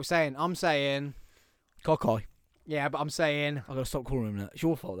him. What we're saying, I'm saying, Cockeye. yeah, but I'm saying, I've got to stop calling him that. It's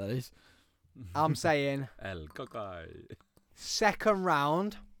your fault, that is. I'm saying, El Cockeye. second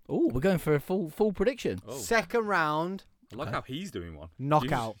round, Oh, we're going for a full prediction. Oh, second round, I like how he's doing one.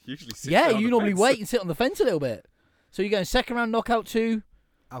 knockout. Usually sits Yeah, there on you the normally fence. wait and sit on the fence a little bit. So you're going second round knockout to...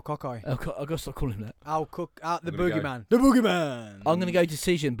 Al Cockeye. I've got to stop calling him that. Al Cook, the I'm gonna go. boogeyman. The boogeyman. I'm going to go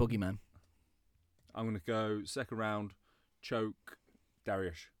decision, Boogeyman. I'm going to go second round, choke,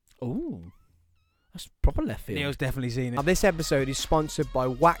 Darius. Oh, that's proper left field. Neil's definitely seen it. Now, this episode is sponsored by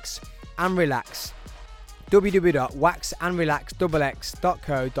Wax and Relax.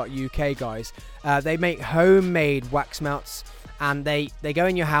 www.waxandrelax.co.uk, guys. They make homemade wax melts, and they go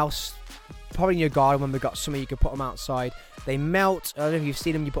in your house, probably in your garden when we've got summer. You can put them outside. They melt. I don't know if you've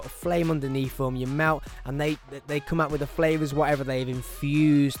seen them. You put a flame underneath them. You melt, and they come out with the flavors, whatever they've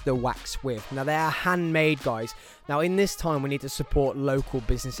infused the wax with. Now they are handmade, guys. Now in this time, we need to support local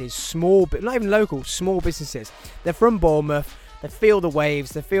businesses, small, but not even local, small businesses. They're from Bournemouth. They feel the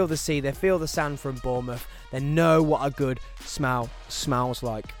waves. They feel the sea. They feel the sand from Bournemouth. They know what a good smell smells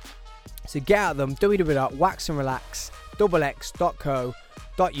like. So get at them.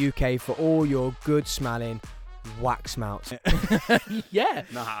 www.waxandrelax.co.uk for all your good smelling wax melts. Yeah,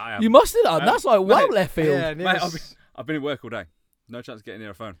 Nah, I am. you must have done. That's like well mate, left field. Mate, I've been at work all day. No chance of getting near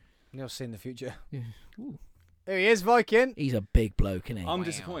a phone. Neil's seen the future. Yeah. Ooh. Here he is, Viking. He's a big bloke, isn't he? I'm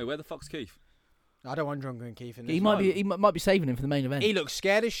disappointed. Where the fuck's Keith? I don't want Drunken Keith in this. He might be saving him for the main event. He looks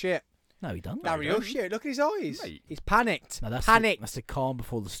scared as shit. No, he doesn't. Dario, shit, look at his eyes. Mate. He's panicked. No, that's panicked. That's the calm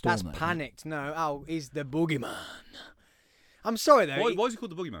before the storm. That's though, isn't it? panicked. No, he's the boogeyman. I'm sorry, though. Why is he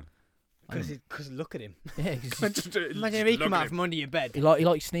called the Boogeyman? Because look at him. Yeah, 'cause Imagine if he come out from under your bed. he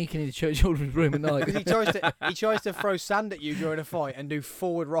likes sneaking into children's room at night. Because he tries to throw sand at you during a fight and do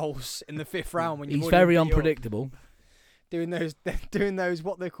forward rolls in the 5th round when He's you've very already beat up. unpredictable. Doing those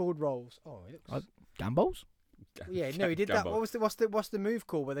what they're called rolls. Oh, it looks... Gambols? Yeah, no, he did that. Gambo. What's the move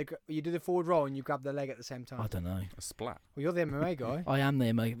called where you do the forward roll and you grab the leg at the same time? I don't know. A splat. Well, you're the MMA guy. I am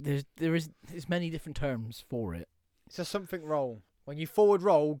there, mate. There's many different terms for it. It's a something roll. When you forward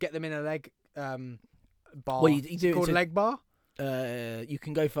roll, get them in a leg bar. Well, you do it's it called to- leg bar. You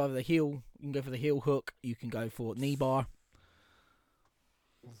can go for the heel. You can go for the heel hook. You can go for knee bar.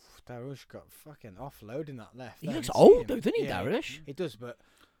 Darush got fucking offloading that left. He I looks didn't see old, him. though, doesn't he, Yeah, Darush? He does, but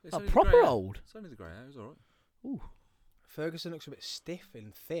It's Like only the proper grey hair. old. It's only the grey hair. It's alright. Ooh. Ferguson looks a bit stiff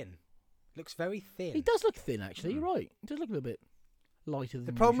and thin. Looks very thin. He does look thin, actually. You're right. He does look a little bit lighter than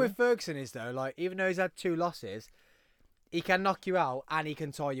The problem usual. with Ferguson is though, like even though he's had 2 losses, he can knock you out and he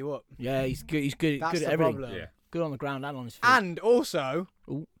can tie you up. Yeah, he's good. He's good. That's Good at the everything. problem. Yeah. Good on the ground and on his feet. And also,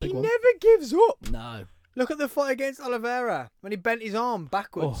 Ooh, he big one. never gives up. No. Look at the fight against Oliveira when he bent his arm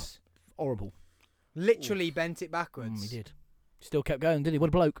backwards. Horrible. Literally bent it backwards. He did. Still kept going, did he? What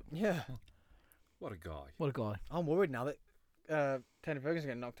a bloke. Yeah. What a guy. What a guy. I'm worried now that Tony Ferguson's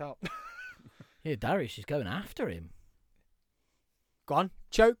getting knocked out. Yeah, Darius is going after him. Go on.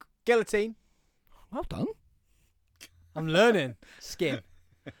 Choke. Guillotine. Well done. I'm learning. Skin.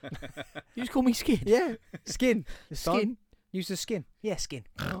 You just call me Skid. Yeah. Skin. Skin. Use the skin. Yeah, skin.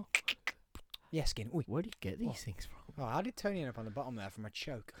 Oh. Yeah, skin. Ooh. Where do you get these Oh. things from? Oh, how did Tony end up on the bottom there from a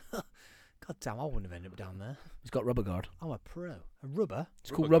choke? God damn, I wouldn't have ended up down there. He's got rubber guard. I'm a pro. A rubber?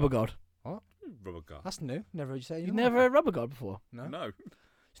 It's called Rubber rubber guard. Rubber guy. That's new. Never heard you say You've anything never like heard rubber guard before. that. No. No.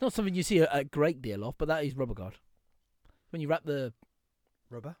 It's not something you see a great deal of, but that is rubber guard. When you wrap the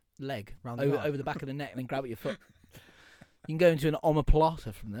Rubber? leg Round the arm. over the back of the neck and then grab at your foot. You can go into an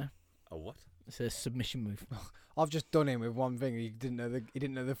omoplata from there. A what? It's a submission move. I've just done him with one thing. He didn't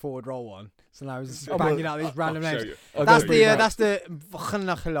know the forward roll one. So now he's just Oh, banging well, out these random I'll show names. you. I've That's gotta bring it back. that's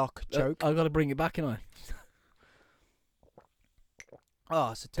the choke. I've got to bring it back, and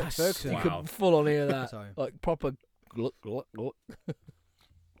Oh, it's a Ted Ferguson. You Wow. could full on hear that. Sorry. Like proper gluck, gluck, gluck.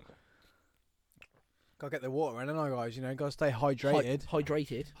 Gotta get the water in, and I guys, gotta stay hydrated.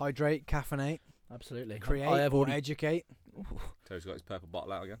 Hydrated. Hydrate, caffeinate, Absolutely. create, I have or already. educate. Toad's got his purple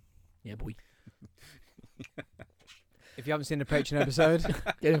bottle out again. Yeah, boy. If you haven't seen the Patreon episode,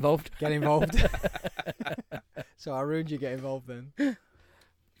 Get involved. get involved. So I ruined you. Get involved then.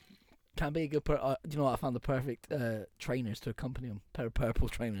 Can be a good. Do you know what? I found the perfect trainers to accompany them. Pair of purple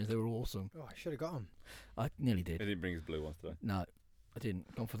trainers. They were awesome. Oh, I should have got him. I nearly He did. didn't bring his blue ones today. No, I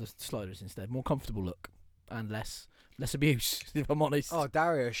didn't. Gone for the sliders instead. More comfortable look and less abuse. If I'm honest. Oh,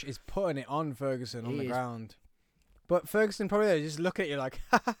 Darius is putting it on Ferguson on He the is. ground. But Ferguson probably just look at you like,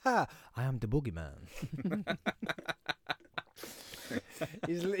 ha ha ha, I am the boogeyman.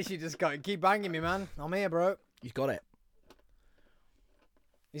 He's literally just going, keep banging me, man. I'm here, bro. He's got it.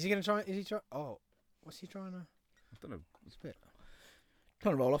 Is he going to try? Is he try? Oh, what's he trying to? I don't know. Spit.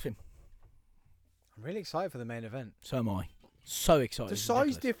 Trying to roll off him. I'm really excited for the main event. So am I. So excited. The It's size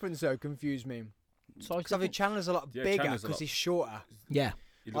ridiculous. difference, though, confused me. Size Because I think difference? Chandler's a lot Yeah, bigger Chandler's a because lot- he's shorter. Yeah,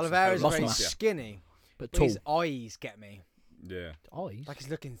 He looks Oliveira's Muscle very mass. skinny. but But tall. his eyes get me. Yeah. Eyes. Like he's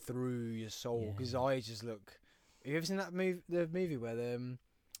looking through your soul. Yeah. Because his eyes just look. Have you ever seen that movie? The movie where the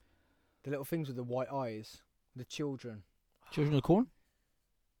little things with the white eyes, the children. Children of the Corn.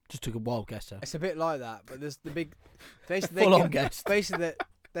 Just took a wild guess there. It's a bit like that, but there's the big. Basically, Full on guess. Basically,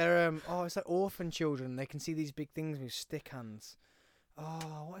 they're it's like orphan children. They can see these big things with stick hands.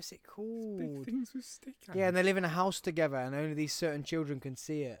 Oh, what is it called? Big things with stick hands. Yeah, and they live in a house together, and only these certain children can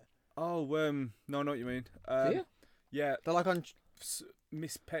see it. Oh, no, I know what you mean. Do you? Yeah, They're like on.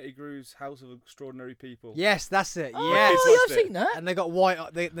 Miss Pettigrew's House of Extraordinary People. Yes, that's it. Oh, Yes, yeah, watched I've it. seen that. and they got white.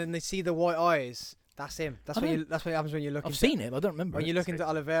 Then they see the white eyes. That's him. That's I what don't- That's what happens when you look. I've into, seen it, but I don't remember When it. you look into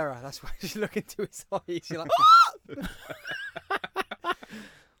Oliveira, that's why you look into his eyes. You're like,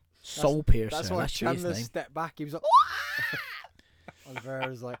 Soul Piercer. that's why That's his Chandler name. stepped back. He was like,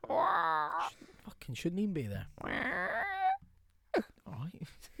 Oliveira's like, Fucking shouldn't even be there. Alright.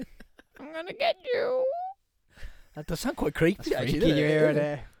 I'm gonna get you. That does sound quite creepy, that's actually. freaky. You doesn't it? hear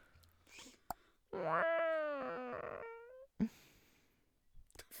there.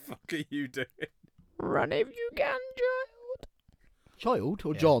 Fuck are you doing? Run if you can, child. Child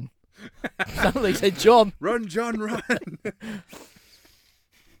or Yeah. John? Sounded like he said John. Run, John, run.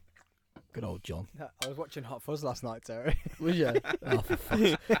 Good old John. I was watching Hot Fuzz last night, Terry. Was you? Oh, for fuck's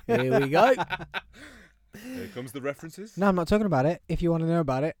sake. Here we go. Here comes the references. No, I'm not talking about it. If you want to know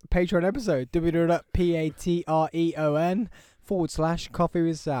about it, Patreon episode, www.patreon.com/Coffee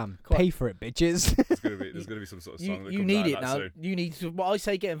with Sam. Quite. Pay for it, bitches. There's gonna be some sort of song that You comes need out it of now. that soon. You need to. What I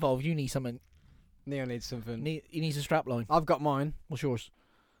say, get involved. You need something. Neil needs something. He needs a strap line. I've got mine. What's yours?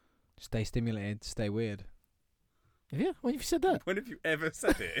 Stay stimulated, stay weird. Have you? When have you said that? When have you ever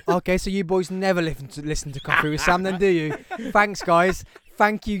said it? Okay, so you boys never listen to Coffee with Sam, then, do you? Thanks, guys.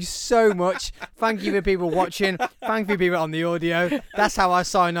 Thank you so much. Thank you for people watching. Thank you for people on the audio. That's how I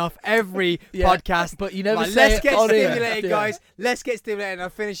sign off every podcast. But you never Like, say let's it get on here. stimulated, Yeah. guys. Let's get stimulated. And I'll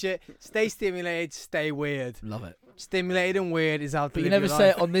finish it. Stay stimulated, stay weird. Love it. Stimulated and weird is how to But you live never your say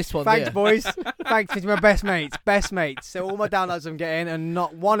life. it on this one. Thanks, do you? boys. Thanks to my best mates. Best mates. So all my downloads I'm getting, and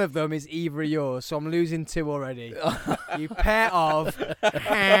not one of them is either of yours. So I'm losing 2 already. You pair of.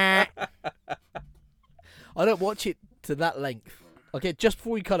 I don't watch it to that length. Okay, just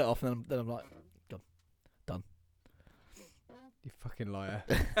before you cut it off, and then I'm like, done. You fucking liar.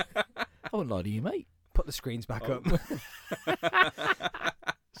 I wouldn't lie to you, mate. Put the screens back up.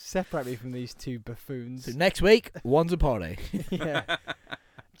 Separate me from these 2 buffoons. So next week, one's a party. Yeah.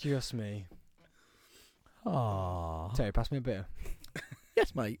 Just me. Aww. Terry, pass me a beer.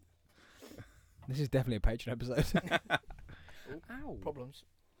 Yes, mate. This is definitely a Patreon episode. Ow. Problems.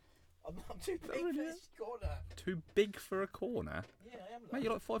 I'm too big for this corner. Too big for a corner. Yeah, I am. Mate,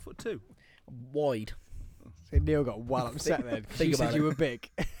 you're like 5'2". Wide. So Neil got well upset then. 'cause Think you said about you it. were big.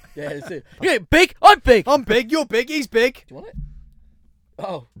 Yeah, that's it. You ain't big. I'm big. I'm big, you're big, he's big. Do you want it?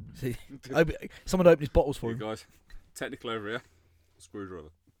 Oh, see, someone opened his bottles for Here, him. guys. Technical over here. Screwdriver.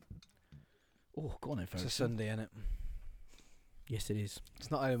 Oh, go on then, It's a Ferguson. Sunday, isn't it? Yes, it is. It's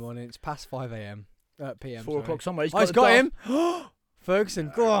not early morning, it's past 5 a.m. PM. 4 o'clock somewhere. Oh, he's got him.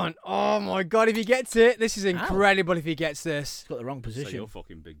 Ferguson, go on. Oh my god, if he gets it, this is incredible if he gets this. He's got the wrong Say position. you're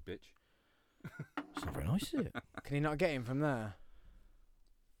fucking big bitch. It's not very nice, is it? Can he not get him from there?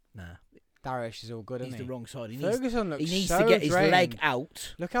 Nah. Darius is all good, He's isn't the he? wrong side. Ferguson looks He needs so to get his drained. leg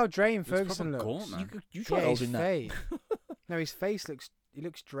out. Look how drained It's Ferguson proper looks. gaunt, man. You try Yeah, his holding that. face. No, his face looks. He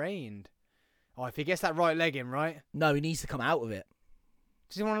looks drained. Oh, if he gets that right leg in, right? No, he needs to come out of it.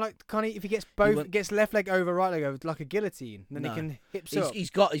 Does he want to like? Can't he? If he gets both, want- gets left leg over, right leg over, like a guillotine, then No. he can hips He's, up. he's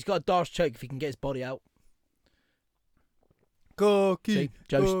got a Darce choke if he can get his body out. Cocky. See,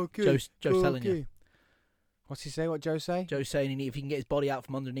 Joe's telling you. What's he say? What Joe say? Joe's saying if he can get his body out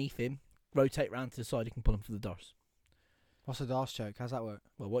from underneath him, rotate round to the side, he can pull him for the Darce. What's a Darce choke? How's that work?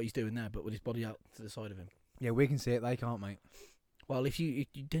 Well, what he's doing there, but with his body out to the side of him. Yeah, we can see it. They can't, mate. Well, if you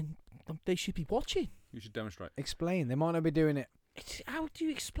then they should be watching. You should demonstrate. Explain. They might not be doing it. How do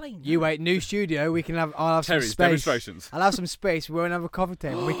you explain? You that? wait. New studio. We can have. I'll have Terry's some space. demonstrations. I'll have some space. We won't have a coffee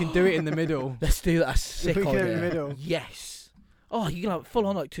table. We can do it in the middle. Let's do that. That's sick We can idea. in the middle. Yes. Oh, you can have full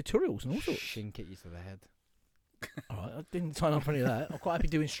on like tutorials and all sorts. Shink it you to the head. All right, I didn't sign up for any of that. I'm quite happy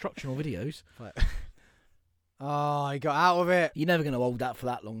doing instructional videos. Oh, he got out of it. You're never going to hold that for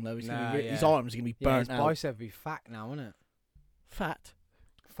that long, though. It's gonna Nah, be his yeah. arms are going to be Yeah, his burnt out. bicep be fat now, isn't it? Fat.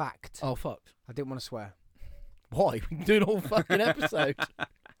 Fact. Oh, fucked. I didn't want to swear. Why? We're doing all fucking episode.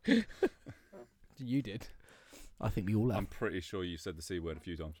 You did. I think we all have. I'm pretty sure you said the C word a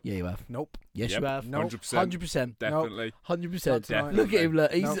few times. Yeah, you have. Nope. Yes, Yep. you have. Nope. 100%. Definitely. 100%. Not tonight. Look at him,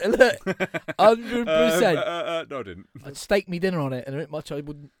 look. He's Nope. look. 100%. No, I didn't. I'd stake me dinner on it, and there ain't much I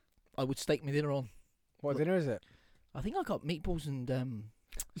would stake me dinner on. What dinner is it? I think I got meatballs and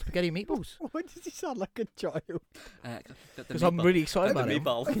spaghetti and meatballs. Why does he sound like a child? Because I'm really excited about it.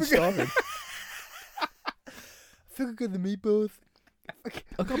 I'm fucking starving. I think I got the meatballs.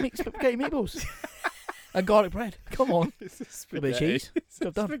 I got spaghetti meatballs and garlic bread. Come on, It's a bit of cheese.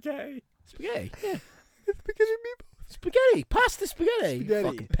 Job done. Spaghetti. Spaghetti, yeah, Spaghetti meatballs. spaghetti, pasta spaghetti. Spaghetti.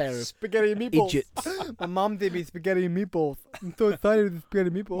 Fucking pair of Spaghetti and meatballs. idiots. My mum did me spaghetti and meatballs. I'm so excited with the spaghetti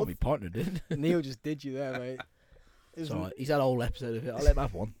and Well, meatballs. my partner did. Neil just did you there, mate. It's alright. He's had a whole episode of it. I'll let him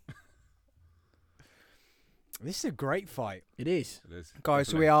have one. This is a great fight. It is. It is. Guys,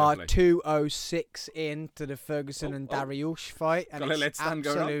 so Definitely, we are definitely. 2:06 into the Ferguson and Oh. Dariush fight, and Got a little it's headstand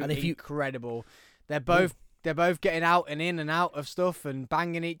going on. absolutely And if you- incredible. They're both getting out and in and out of stuff and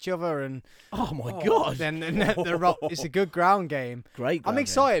banging each other, and Oh my god! then it's a good ground game. Great. I'm ground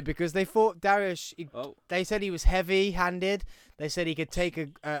excited because they thought Dariush. Oh, They said he was heavy-handed. They said he could take he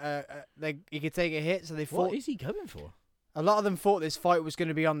could take a hit. So they game. What thought is he going for? a lot of them thought this fight was going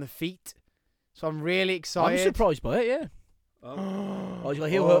to be on the feet. So I'm really excited. I'm surprised by it. Yeah. oh, Oh, he's got a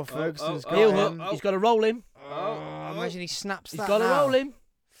heel hook. Ferguson's oh, got Heel him. hook. He's got to roll him. Oh, imagine he snaps He's that got to now. roll him.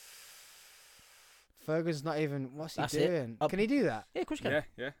 Ferguson's not even. What's he That's it. doing? Up. Can he do that? Yeah, of course you can. Yeah,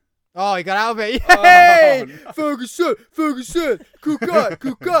 yeah. Oh, he got out of it. Oh, Hey, no. Ferguson, good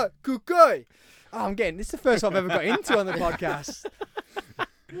guy. Oh, I'm getting. This is the first one I've ever got into on the podcast.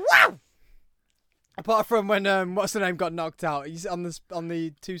 Wow. Apart from when what's the name got knocked out, he's on the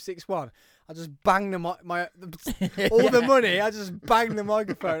 261. I just banged all the money. I just banged the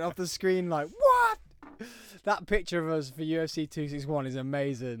microphone off the screen like what? That picture of us for UFC 261 is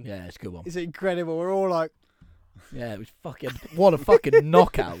amazing. Yeah, it's a good one. It's incredible. We're all like, Yeah, it was fucking. What a fucking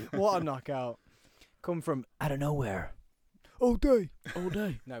knockout. what a knockout! Come from Out of nowhere. all day. All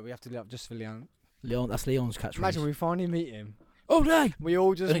day. No, we have to do that just for Leon. Leon, that's Leon's catchphrase. Imagine we finally meet him. All day. We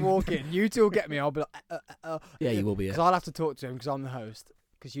all just walk in. You two will get me. I'll be like, Yeah, you will be. Because Yeah. I'll have to talk to him because I'm the host.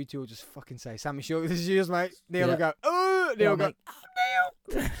 Because you two will just fucking say, Sammy Short, this is yours, mate. Neil will go, oh, Neil will go,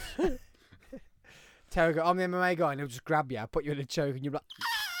 oh, Neil. Terry will go, I'm the MMA guy, and he'll just grab you, put you in a choke, and you'll be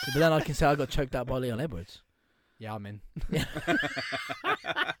like, But then I can say I got choked out by Leon Edwards. yeah, I'm in.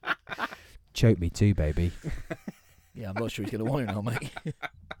 Choke me too, baby. Yeah, I'm not sure he's going to want it now, mate.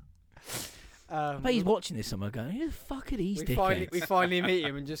 I bet he's watching this somewhere going, who the fuck are these we dickheads? finally meet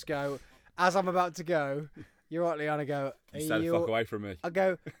him and just go, as I'm about to go, you're right, Leon, I go, are You stay the fuck away from me. I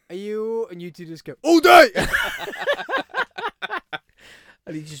go, are you? And you two just go, all day!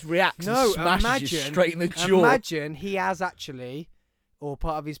 And he just reacts No, and smashes imagine, you straight in the jaw. Imagine he has actually, or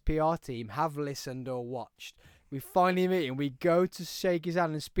part of his PR team, have listened or watched. We finally meet him. We go to shake his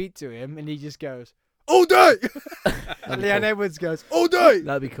hand and speak to him, and he just goes, all day! That'd be Leon cool. Edwards goes, all day!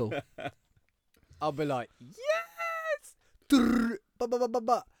 That'd be cool. I'll be like, yes! Drrr, ba, ba, ba, ba,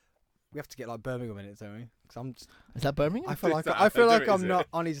 ba. We have to get like Birmingham in it, don't we? Because I'm just, Is that Birmingham? I feel like I'm not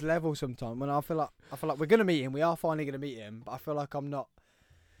on his level sometimes. When I feel like we're gonna meet him. We are finally gonna meet him, but I feel like I'm not.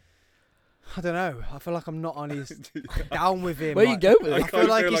 I don't know. I feel like I'm not on his down with him. Where you like, go with I it? feel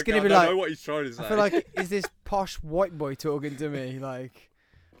like he's gonna be I like. know what he's trying to say. I feel like is this posh white boy talking to me? Like,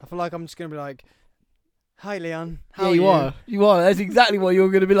 I feel like I'm just gonna be like, "Hi, Leon. How Yeah, are you are. You are. That's exactly what you're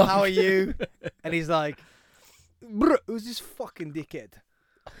going to be like. How are you?" And he's like, "Bruh, who's this fucking dickhead?"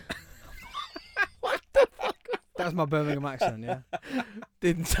 What the fuck? That was my Birmingham accent, yeah.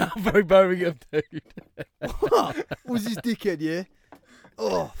 Didn't sound very Birmingham, dude. What? Who's this dickhead, yeah?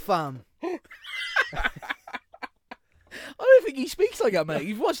 Oh, fam. I don't think he speaks like that, mate.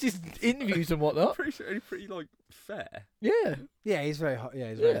 You've watched his interviews and I'm whatnot. pretty sure he's pretty like fair. Yeah. Yeah, he's very hot. Yeah,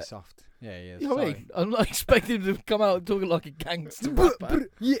 he's Yeah. very soft. Yeah, he is. You know what I Sorry. mean? I'm not expecting him to come out talking like a gangster Bruh, rapper. bruh,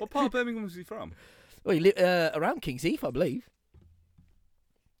 yeah. What part of Birmingham was he from? Well, he lived around King's Heath, I believe.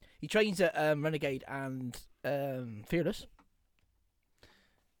 He trains at Renegade and Fearless.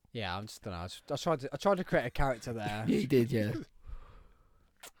 Yeah, I just don't know. I tried to create a character there. Yeah, he did, yeah.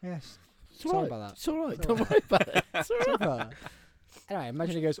 Yes. It's Sorry alright. about that. It's alright. It's Don't worry about it. It's Sorry alright. about that. Anyway,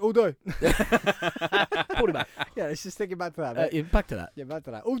 imagine he goes, all day. Pull it back. Yeah, let's just take it back to that. mate. Yeah, back to that. Yeah, back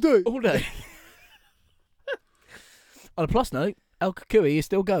to that. All day. All day. On a plus note, El Kukui is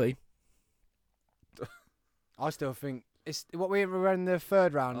still going. I still think it's what we're in the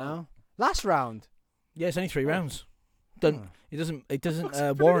third round Oh. now. Last round. Yeah, it's only 3 rounds. Oh. It doesn't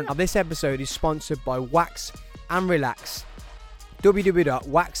What's warrant. Now, this episode is sponsored by Wax and Relax.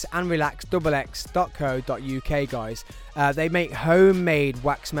 www.waxandrelax.co.uk, guys. They make homemade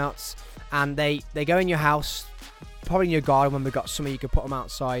wax melts, and they go in your house, probably in your garden when we've got summer. You can put them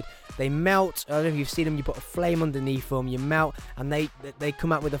outside. They melt. I don't know if you've seen them. You put a flame underneath them. You melt, and they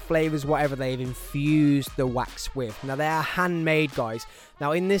come out with the flavors, whatever they've infused the wax with. Now they are handmade, guys.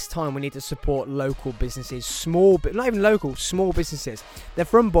 Now in this time, we need to support local businesses, not even local, small businesses. They're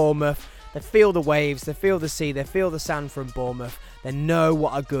from Bournemouth. They feel the waves. They feel the sea. They feel the sand from Bournemouth. They know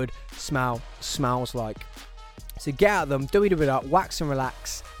what a good smell smells like. So get at them.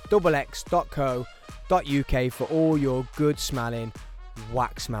 www.waxandrelax.co.uk for all your good smelling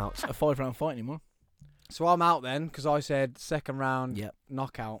wax melts. A 5-round fight anymore. So I'm out then because I said second round Yep.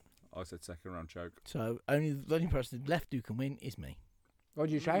 knockout. I said second round choke. So the only person left who can win is me. What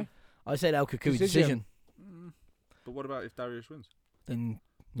did you say? I said El Kukui Decision. decision. But what about if Darius wins? Then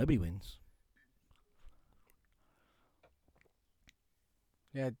nobody wins.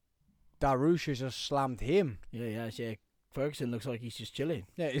 Yeah, Darush just slammed him. Yeah. Ferguson looks like he's just chilling.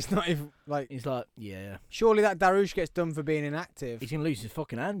 Yeah, it's not even like. He's like, yeah. Surely that Darush gets done for being inactive. He's going to lose his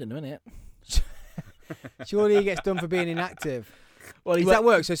fucking hand in a minute. Surely he gets done for being inactive. Well, Does that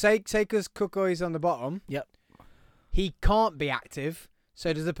work? So say because Kukoi's on the bottom. Yep. He can't be active.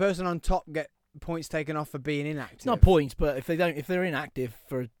 So does the person on top get points taken off for being inactive? It's not points, but if they're inactive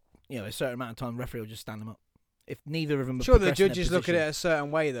for a certain amount of time, the referee will just stand them up. If neither of them are Sure, the progressing their judges look at it position. a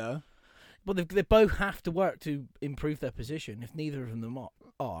certain way though. But they both have to work to improve their position. If neither of them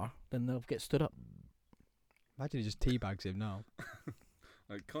are, then they'll get stood up. Imagine he just teabags him now.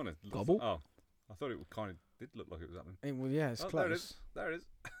 It kind of Gobble. Oh, I thought it kind of did look like it was happening. Well, yeah, it's Oh, close. there it is. There it is.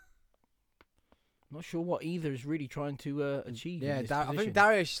 Not sure what either is really trying to achieve. Yeah, in this I think position.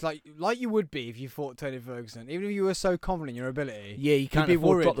 Darius is like you would be if you fought Tony Ferguson. Even if you were so confident in your ability, Yeah, you can't be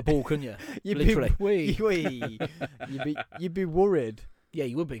afford to drop worried. the ball, couldn't you? you'd Literally. you'd be worried Yeah,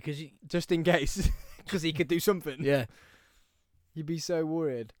 you would be because just in case, because he could do something. yeah. You'd be so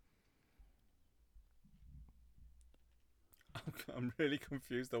worried. I'm really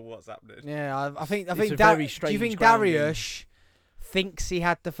confused on what's happening. Yeah, I think It's a Dar- very do you strange think ground game. Darius thinks he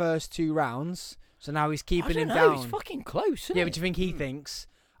had the first 2 rounds, so now he's keeping I him don't know, down? It's fucking close. Isn't Yeah, it? but do you think he thinks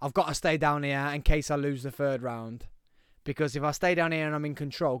I've got to stay down here in case I lose the 3rd round? Because if I stay down here and I'm in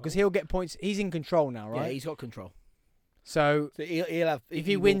control, because he'll get points. He's in control now, Yeah, right? he's got control. So So he'll have. if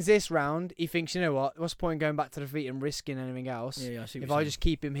he wins this round, he thinks, you know what? What's the point in going back to the feet and risking anything else? Yeah, I see. If I just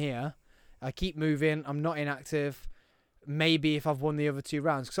keep him here, I keep moving, I'm not inactive. Maybe if I've won the other 2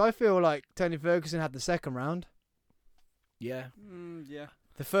 rounds, because I feel like Tony Ferguson had the 2nd round. yeah, Yeah.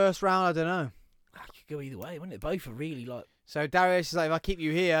 The 1st round, I don't know. it could go either way, wouldn't it? Both are really like So Darius is like, if I keep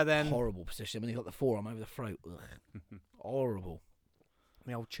you here, then horrible position. When he's got the forearm over the throat, ugh. Horrible.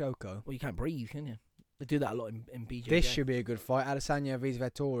 the old choco. Well, you can't breathe, can you? They do that a lot in BJJ. This should be a good fight. Adesanya vs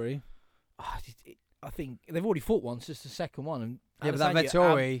Vettori. I think they've already fought once. It's the second one, and Yeah, but that Adesanya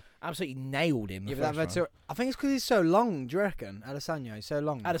Vettori. absolutely nailed him. Yeah, The but that first round. Vettori. I think it's because he's so long. Do you reckon? Adesanya is so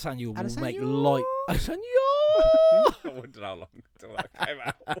long. Adesanya will Adesanya. make light. Adesanya. I wondered how long until that came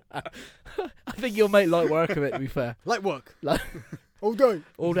out. I think you'll make light work of it. To be fair, Light work. Like- All day.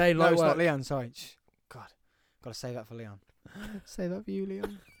 all day No, light it's work. not Leon. Sorry. Shh. God, gotta save that for Leon. Save that for you,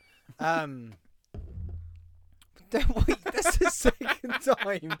 Leon. Don't wait. That's the 2nd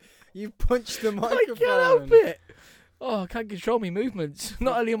time you punched the I microphone. can't help it. Oh, I can't control my movements.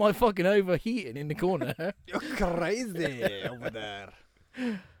 Not only am I fucking overheating in the corner. You're crazy over there.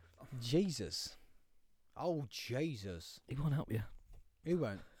 Jesus. Oh, Jesus. He won't help you. Who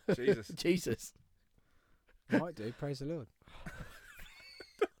won't? Jesus. Jesus. Might do. Praise the Lord.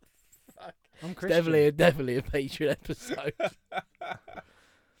 I'm It's Christian. definitely a Patreon episode.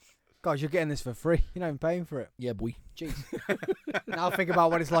 Guys, you're getting this for free. You're not even paying for it. Yeah, boy. Jeez. Now think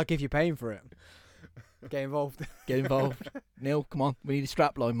about what it's like if you're paying for it. Get involved. Get involved. Neil, come on. We need a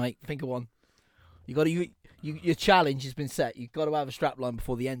strap line, mate. Think of one. You got to. Your challenge has been set. You've got to have a strap line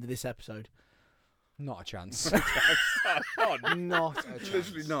before the end of this episode. Not a chance. None. Not a chance.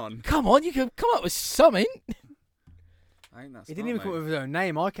 Literally none. Come on, you can come up with something. I ain't that He didn't even come up with his own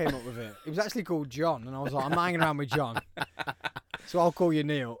name. I came up with it. It was actually called John, and I was like, I'm not hanging around with John. So I'll call you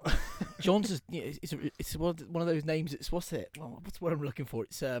Neil. John's is, it's one of those names. It's what's what I'm looking for?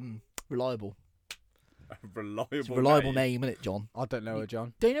 It's reliable. Reliable. It's a reliable name, isn't it, John? I don't know a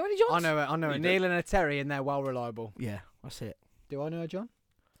John. Do you know any Johns? I know a You Neil and a Terry, and they're well reliable. Yeah, that's it. Do I know a John?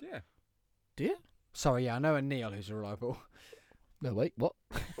 Yeah. Do you? Sorry, yeah, I know a Neil who's reliable. No, wait, what?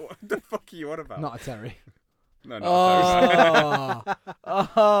 What the fuck are you on about? Not a Terry. No, Oh,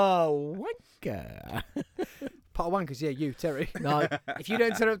 oh, wanker. Part of wankers, yeah, you, Terry. No, If you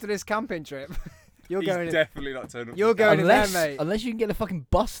don't turn up to this camping trip, you're He's going in. definitely not turning up. You're to going in there, unless mate. unless you can get a fucking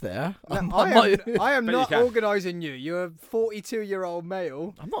bus there. No, I'm I am Bet you not can. organising you. You're a 42-year-old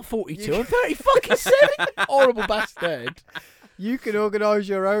male. not 42. I'm 30 fucking 7. Horrible bastard. You can organise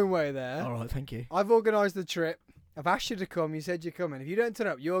your own way there. All right, thank you. I've organised the trip. I've asked you to come. You said you're coming. If you don't turn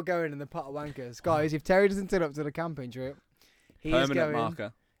up, you're going in the pot of wankers. Guys, if Terry doesn't turn up to the camping trip, he's Permanent going.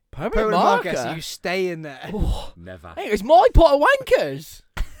 marker. Permanent marker. So marker. you stay in there. Oh, Never. hey, it's my pot of wankers.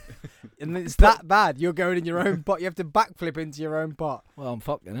 And it's that bad. You're going in your own pot. You have to backflip into your own pot. Well, I'm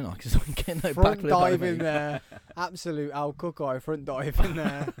fucked then, aren't I? Because I'm getting no Front backflip dive over in me. there. Absolute Al Cook-eye front dive in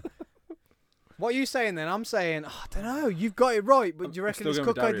there. What are you saying then? I'm saying, I don't know. You've got it right, but do you I'm reckon still it's going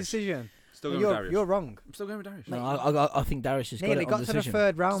with Cook-eye Darius. decision? Still going with You're, Darius. you're wrong. I'm still going with Darius. No, I think Darius has got Nearly it got on to the decision.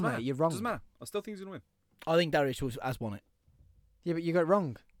 3rd round, Doesn't matter. mate. You're wrong. Doesn't matter. I still think he's going to win. I think Darius has won it. Yeah, but you got it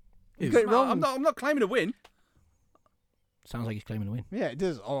wrong. You Who? got it wrong. I'm not claiming a win. Sounds like he's claiming to win. Yeah, it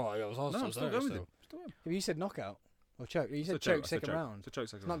does. Oh, yeah, I was No, I'm still going with him. Still going. If you said knockout or choke, you It's a said choke It's a second choke. round. It's a choke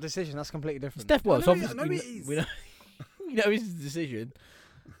second It's not round. decision. That's completely It's different. Steph well, I know it's it- I know obvious- it is. we know we know it's a decision,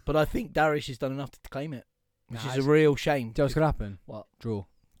 but I think Darius has done enough to claim it, which Nah, is a real shame. Do you know what's gonna happen? What? Draw.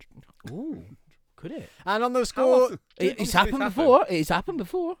 Ooh, could it? And on the How score, often- It's obviously happened before. It's happened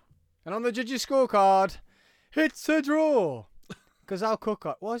before. and on the judges' scorecard, it's a draw. Because Al Cook,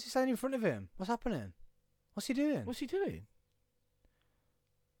 why is he standing in front of him? What's happening? What's he doing? What's he doing?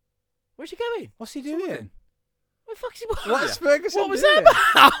 Where's he going? What's he What's wrong with doing? him? Where the fuck's he? What's Ferguson What was doing?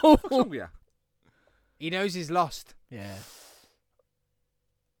 that What's wrong about? with you? He knows he's lost. Yeah.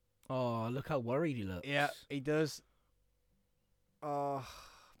 Oh, look how worried he looks. Yeah, he does. Oh,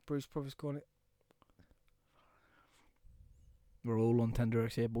 Bruce probably scored it. We're all on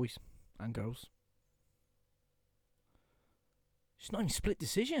tenderhooks here, boys and girls. It's not even split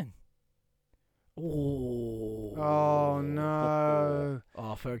decision. Oh. Oh no.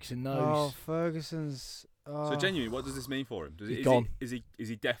 Oh, Ferguson Oh, knows. Ferguson's. Oh. So genuinely, what does this mean for him? He's gone. Is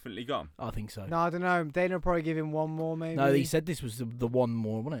he definitely gone? I think so. No, I don't know. Dana will probably give him one more, maybe. No, he said this was the one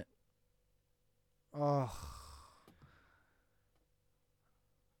more, wasn't it? Oh.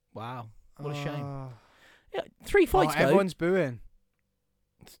 Wow. What a shame. Oh. Yeah, 3 fights ago. Everyone's booing.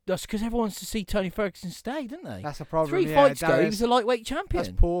 That's because everyone wants to see Tony Ferguson stay, didn't they? That's a problem. 3 yeah, fights ago, he Darius, was a lightweight champion.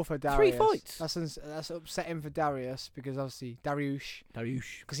 that's poor for Darius. 3 fights. That's upsetting for Darius because obviously Darius,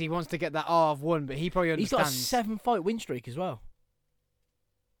 Dariush. because he wants to get that. Oh, I've won, but he probably He's got a understands. 7-fight win streak as well.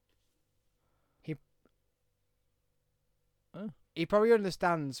 He probably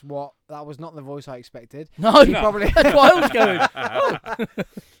understands what that was not the voice I expected. No, He probably. that's why I was going.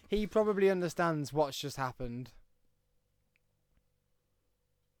 He probably understands what's just happened.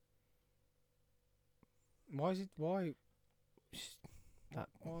 Why is it? Why?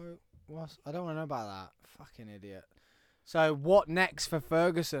 Why? What? I don't want to know about that. Fucking idiot. So what next for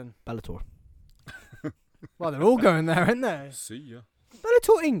Ferguson? Bellator. Well, they're all going there, aren't they? See ya.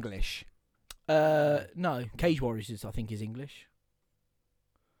 Bellator English. No, Cage Warriors is, I think, is English.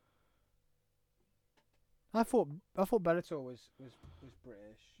 I thought Bellator was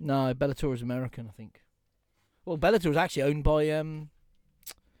British. No, Bellator is American, I think. Well, Bellator is actually owned by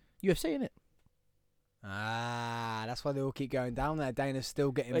UFC, isn't it? Ah, that's why they all keep going down there. Dana's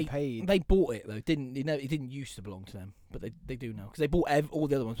still getting paid. They bought it though, didn't they? It didn't used to belong to them, but they do now because they bought all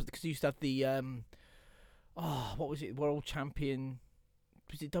the other ones. Because they used to have the what was it? World Champion?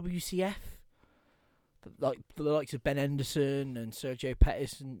 Was it WCF? Like the likes of Ben Henderson and Sergio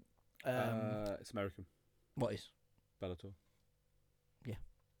Pettis and It's American. what is? Bellator.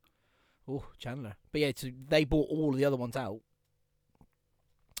 Oh, Chandler. But yeah, so they bought all of the other ones out.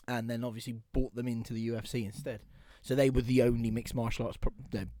 And then obviously bought them into the UFC instead. So they were the only mixed martial arts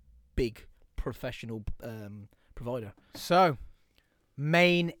big professional provider. So,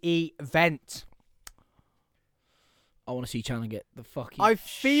 main event. I want to see Chandler get the fucking I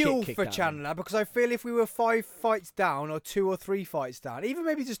feel shit kicked for out of him. Chandler because I feel if we were 5 fights down or 2 or 3 fights down, even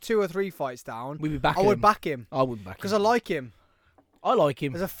maybe just 2 or 3 fights down, We'd be back I would back him I wouldn't back him. because I like him. I like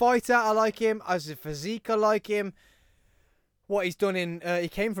him. As a fighter, I like him. As a physique, I like him. What he's done he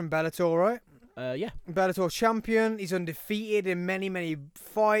came from Bellator, right? Yeah. Bellator champion. He's undefeated in many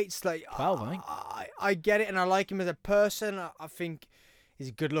fights. Like 12, I think. I get it, and I like him as a person. I think he's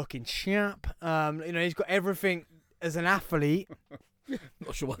a good-looking chap. He's got everything as an athlete.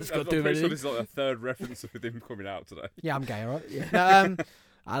 Not sure what it's I'm got to do pretty with sure it. this is like a third reference with him coming out today. Yeah, I'm gay, right? Yeah.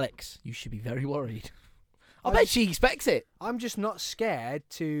 Alex, you should be very worried. I I bet just- she expects it. I'm just not scared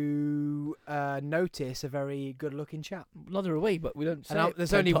to notice a very good-looking chap. Neither are we, but we don't say And it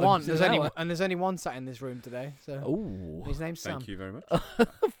there's 10 only times one. in There's an only hour. and there's only one sat in this room today. So Oh, his name's Sam. Thank you very much.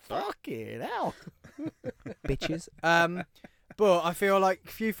 fucking hell. Bitches. But I feel like a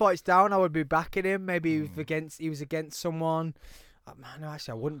few fights down, I would be backing him. Maybe he was against someone. No,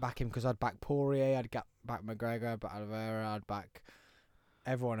 actually, I wouldn't back him because I'd back Poirier, I'd back McGregor, I'd back Oliveira, I'd back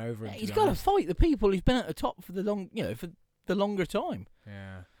everyone over him. He's got to fight the people who's been at the top for the longer time.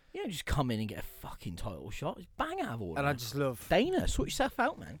 Yeah. You don't just come in and get a fucking title shot. Just bang out of order. And I just love Dana, sort yourself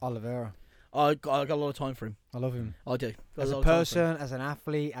out, man. Oliveira. I got a lot of time for him. I love him I do. Got as lot a of time for him. person, as an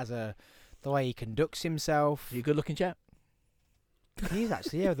athlete, the way he conducts himself. Is he a good looking chap? He's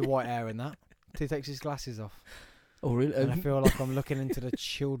actually with the white hair in that. He takes his glasses off. Oh, really? And I feel like I'm looking into the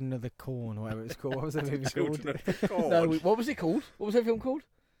Children of the Corn, or whatever it's called. What was the movie called? Children of the Corn. No, what was it called? What was that film called?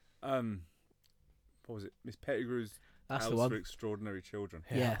 What was it? Miss Pettigrew's That's House the one. for Extraordinary Children.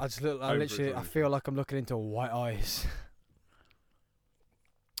 Yeah. I just look. I Over literally. I exaggerated. feel like I'm looking into white eyes.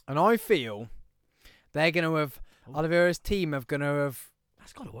 And I feel they're going to have Oliveira's team have going to have.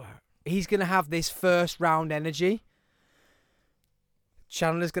 That's got to work. He's going to have this first round energy.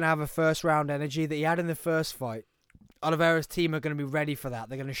 Chandler's going to have a first round energy that he had in the first fight. Oliveira's team are going to be ready for that.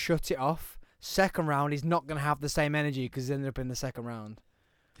 They're going to shut it off. Second round, he's not going to have the same energy because he's ended up in the second round.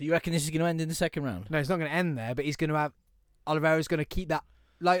 Do you reckon this is going to end in the second round? No, it's not going to end there, but he's going to have. Oliveira's going to keep that.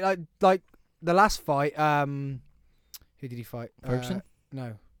 Like the last fight. Who did he fight? Ferguson?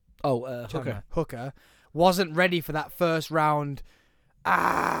 No. Oh, Chandler. Hooker. Hooker wasn't ready for that first round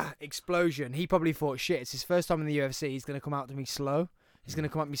explosion. He probably thought, shit, it's his first time in the UFC. He's going to come out to me slow. He's going to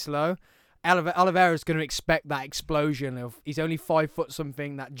come at me slow. Oliveira's going to expect that explosion of he's only 5 foot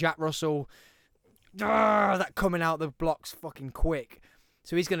something. That Jack Russell, that coming out the blocks fucking quick.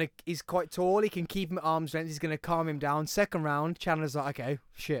 So he's quite tall. He can keep him at arm's length. He's gonna calm him down. Second round, Chandler's like, okay,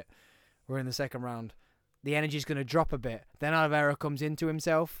 shit, we're in the second round. The energy's gonna drop a bit. Then Oliveira comes into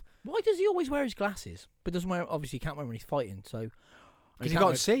himself. Why does he always wear his glasses? But doesn't wear. Obviously, he can't wear them when he's fighting. So Because he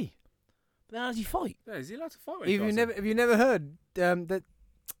can't see. Then how does he fight? Yeah, is he allowed to fight? When Have you never heard that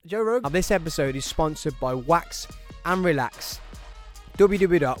Joe Rogan? This episode is sponsored by Wax and Relax.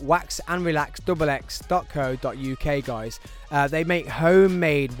 www.waxandrelax.co.uk, guys. They make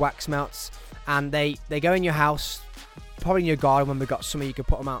homemade wax melts, and they go in your house, probably in your garden when we've got summer. You can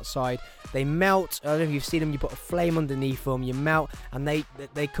put them outside. They melt. I don't know if you've seen them. You put a flame underneath them. You melt, and they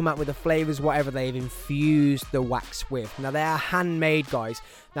come out with the flavors, whatever they've infused the wax with. Now they are handmade, guys.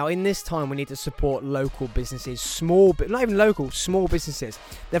 Now in this time, we need to support local businesses, not even local, small businesses.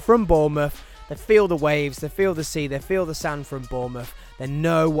 They're from Bournemouth. They feel the waves. They feel the sea. They feel the sand from Bournemouth. They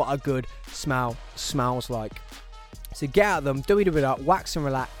know what a good smell smells like. So get at them.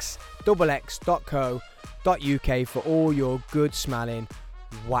 www.waxandrelax.co.uk for all your good smelling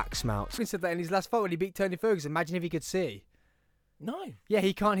wax melts. He said that in his last fight when he beat Tony Ferguson. Imagine if he could see. No. Yeah,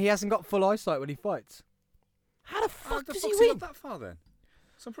 he can't. He hasn't got full eyesight when he fights. How the fuck does he he win? got that far then?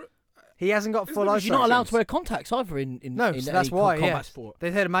 He hasn't got full eyesight. You're not allowed to wear contacts either in No, in so that's any why. combat Yeah. sport.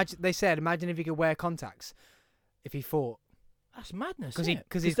 They said imagine if he could wear contacts if he fought. That's madness. Because isn't it?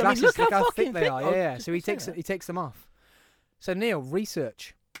 his 'Cause, I mean, glasses, look how thick fucking they are. thick- Yeah. just So he gonna takes say that. he takes them off. So Neil,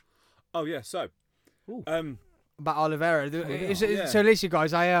 research Oh yeah. So, Ooh. about Oliveira. Yeah. So listen,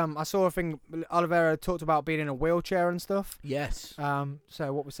 guys, I saw a thing. Oliveira talked about being in a wheelchair and stuff. Yes.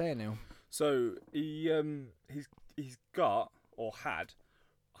 So what we're saying, Neil? So he's got or had,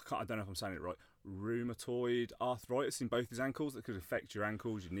 I don't know if I'm saying it right, rheumatoid arthritis in both his ankles that could affect your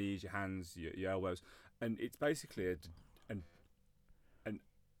ankles, your knees, your hands, your elbows, and it's basically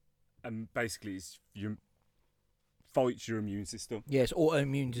basically it's fights your immune system. Yeah, it's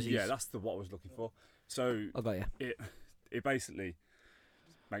autoimmune disease. Yeah, that's what I was looking for. So I got you. it basically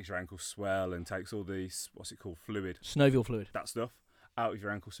makes your ankles swell and takes all these fluid, Synovial fluid. that stuff out of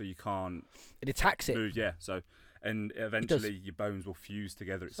your ankle, so you can't It attacks it. move. Yeah, so and eventually your bones will fuse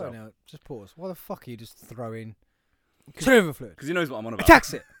together itself. Sorry, Neil, just pause. Why the fuck are you just throwing synovial fluid? Because he knows what I'm on about.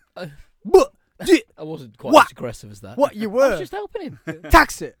 Attacks it. Uh, What? I wasn't quite What? as aggressive as that. What you I were? was just helping him.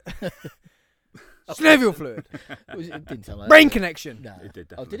 Attacks it. Synovial fluid. It didn't sound like Brain that. connection. Nah. It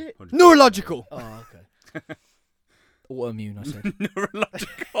did Oh, definitely. did it? 100%. Neurological. Oh, okay. Autoimmune, I said.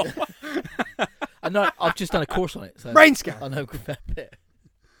 Neurological. I know. I've just done a course on it. So Brain scan. I know a fair bit.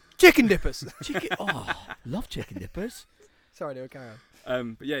 Chicken dippers. Chicken. Oh, love chicken dippers. Sorry, Neil, carry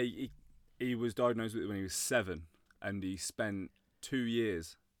on. But yeah, he was diagnosed with it when he was 7, and he spent 2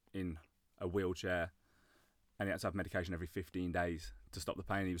 years in a wheelchair, and he had to have medication every 15 days to stop the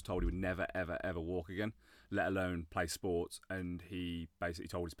pain. He was told he would never, ever, ever walk again, let alone play sports. And he basically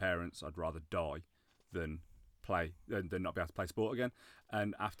told his parents, "I'd rather die than not be able to play sport again."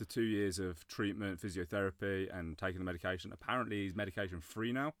 And after 2 years of treatment, physiotherapy, and taking the medication, apparently he's medication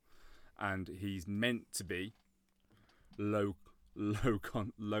free now, and he's meant to be low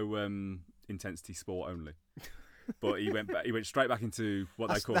intensity sport only. But he went straight back into what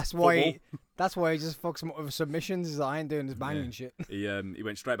they call football. That's why he just fucks him up with submissions. He's like, I ain't doing this banging shit. He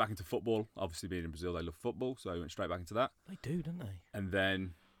went straight back into football. Obviously, being in Brazil, they love football, so he went straight back into that. They do, don't they? And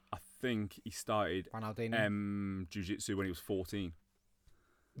then I think he started Ronaldinho. jiu-jitsu when he was 14.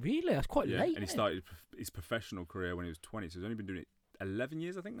 Really? That's quite late. And he started his professional career when he was 20. So he's only been doing it 11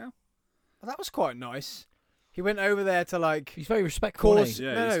 years, I think, now. Well, that was quite nice. He went over there to like He's very respectful. cause. Isn't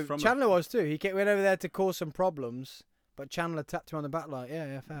Yeah, he's No, from Chandler was too. He went over there to cause some problems, but Chandler tapped him on the back like,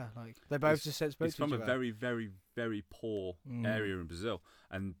 yeah, fair. Like they both just said, spoke He's to each from a other. very, very, very poor area in Brazil.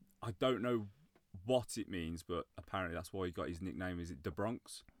 And I don't know what it means, but apparently that's why he got his nickname. Is it the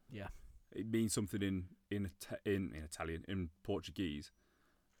Bronx? Yeah. It means something in Italian, in Portuguese,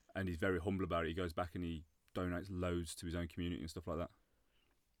 and he's very humble about it. He goes back and he donates loads to his own community and stuff like that.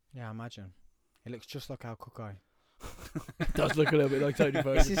 Yeah, I imagine. He looks just like Al Kukai. It does look a little bit like Tony It's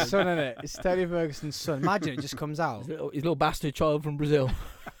Ferguson. his son, isn't it? It's Tony Ferguson's son. Imagine it just comes out. His little bastard child from Brazil.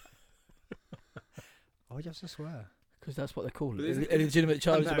 Oh, you have to swear. Because that's what they call But it. is it- A legitimate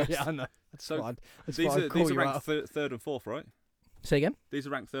child is the I know, best. yeah, I know. That's So what These I'd are call you ranked out. third and fourth, right? Say again? These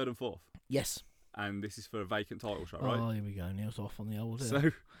are ranked third and fourth, Yes. and this is for a vacant title shot, right? Oh, here we go. Neil's off on the old.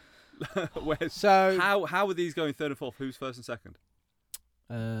 So, where's, So how are these going third and fourth? Who's first and second?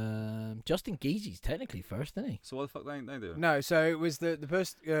 Justin Gaethje's technically first, isn't he? So what the fuck they doing? no, so it was the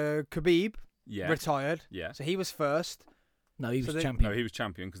first Khabib Yeah, retired. yeah. So he was first. No, he So was they- champion. No, he was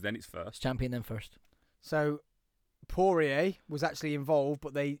champion because then it's first. Champion then first. So Poirier was actually involved,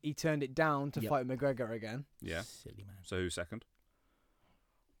 but he turned it down to Yep. fight McGregor again. Yeah. Silly man. So who's second?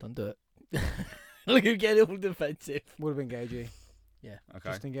 Don't do it. Look at him getting all defensive. Would have been Gagey. Okay.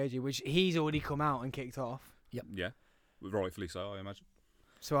 Justin Gagey, which he's already come out and kicked off. Yeah. Rightfully so, I imagine.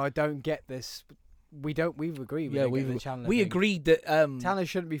 So I don't get this. We've agreed. Yeah, we Chandler we thing. agreed that Chandler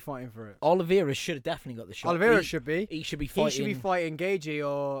shouldn't be fighting for it. Oliveira should have definitely got the shot. Oliveira should be. He should be He fighting. should be fighting Gagey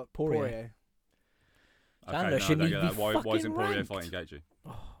or Poirier. Chandler Okay, no, shouldn't I even don't get be that. Why isn't fucking Poirier ranked. fighting Gaethje?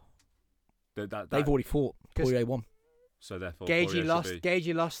 They've already fought. 'Cause- Poirier won. So therefore, Gagey Poirier lost. should be.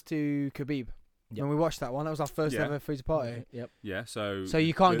 Gagey lost to Khabib. Yep. When we watched that one, that was our first Yeah. ever Freezer party. Yep. Yeah, so. So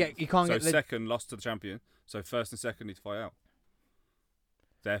you can't get So the. second lost to the champion. So first and second need to fight out.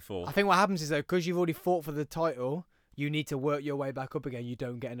 Therefore, I think what happens is though, because you've already fought for the title, you need to work your way back up again. You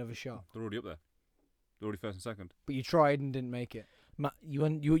don't get another shot. they're already up there. They're already first and second. But you tried and didn't make it. Matt, you are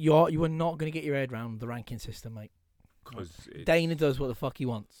not going to get your head around the ranking system, mate. Because Dana does what the fuck he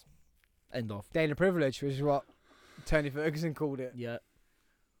wants. End of. Dana privilege, which is what Tony Ferguson called it. Yeah.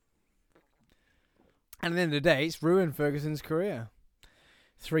 And at the end of the day, it's ruined Ferguson's career.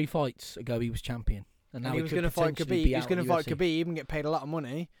 3 fights ago, he was champion, and now And he was going to fight potentially Khabib. be He was out going of to fight UFC. Khabib and get paid a lot of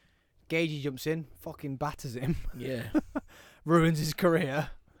money. Gagey jumps in, fucking batters him, Yeah. ruins his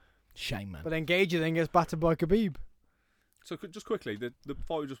career. Shame, man. But then Gagey then gets battered by Khabib. So just quickly, the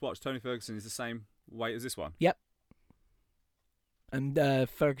fight we just watched, Tony Ferguson is the same weight as this one. And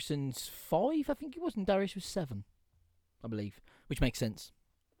Ferguson's 5, I think it was, and Darius was 7, I believe, which makes sense.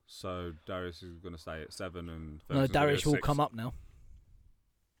 So Darius is going to stay at 7 and No, Ferguson's Darius will gonna go at 6. come up now.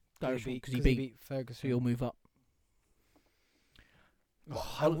 Darius because he beat, so Ferguson. he'll move up.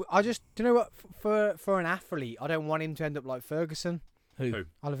 I just, do you know what? For an athlete, I don't want him to end up like Ferguson, Who?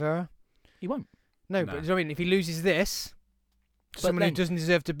 Oliveira. He won't. No, Nah. but do you know what I mean? If he loses this, someone who then- doesn't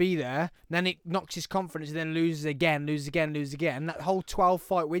deserve to be there, then it knocks his confidence, and then loses again. That whole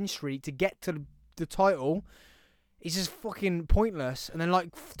 12-fight win streak to get to the title is just fucking pointless. And then, like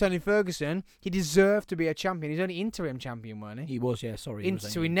Tony Ferguson, he deserved to be a champion. He's only interim champion, weren't he? He was, yeah, sorry.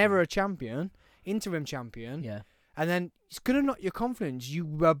 So he never a champion, interim champion. Yeah. And then it's gonna knock your confidence. You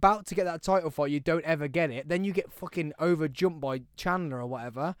were about to get that title fight, you don't ever get it. Then you get fucking over jumped by Chandler or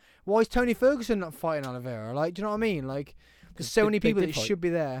whatever. Why is Tony Ferguson not fighting Oliveira? Like, do you know what I mean? Like, there's so many they people did that fight. should be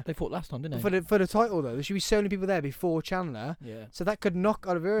there They fought last time, didn't for they? the title though. There should be so many people there before Chandler, Yeah. so that could knock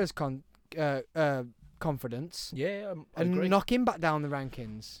Oliveira's confidence Yeah, I and agree. knock him back down the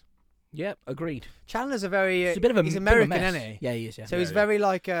rankings. Yeah, agreed. Chandler's a very It's a bit of a he's bit of a American, mess. isn't he? Yeah, he is. Yeah. So Yeah, he's yeah. very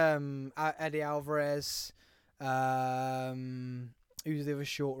like Eddie Alvarez. Who's the other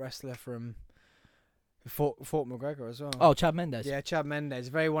short wrestler from who fought McGregor as well? Oh, Chad Mendes. yeah, Chad Mendes.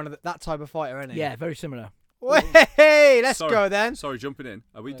 Very one of that type of fighter, isn't he? Yeah, very similar. Hey, let's Sorry. go then. Sorry, jumping in.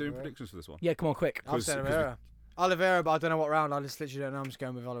 Are we Yeah, doing right. predictions for this one? Yeah, come on, quick. I'll say Oliveira. Oliveira, but I don't know what round. I just literally don't know. I'm just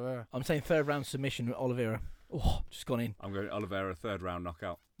going with Oliveira. I'm saying 3rd round submission with Oliveira. Oh, just gone in. I'm going Oliveira 3rd round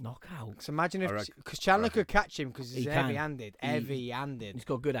knockout. Knockout. So imagine I if reckon- because Chandler I reckon. could catch him because he's He can. heavy-handed. He- Heavy-handed. He's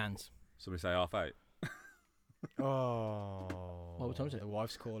got good hands. Somebody say half 8. Oh. What time is it? The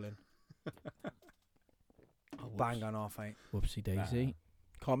wife's calling. Oh, Bang on half-8. Whoopsie daisy.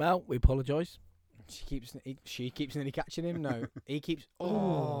 Calm out. We apologise. She keeps nearly catching him. No, he keeps.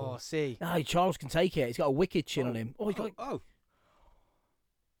 Oh, see. No, Charles can take it. He's got a wicked chin on him. Oh, he's got.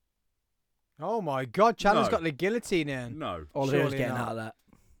 Oh my God, Chandler's No. got the guillotine in. No. Oliveira's surely getting not. out of that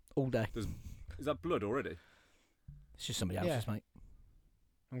all day. Is that blood already? It's just somebody else's, mate.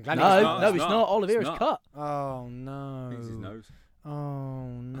 I'm glad No, he's not. no, It's it's not. not. Oliveira's It's not. cut. Oh no. I think it's his nose. Oh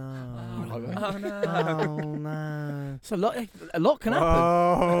no. Oh, no. Oh no. So a lot can happen.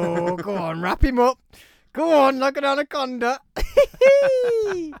 Oh, go on, wrap him up. Go on, like an anaconda.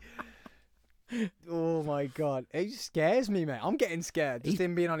 Oh my God, it just scares me, mate. I'm getting scared just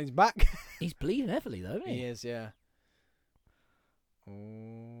him being on his back. He's bleeding heavily, though, isn't he? He is, yeah.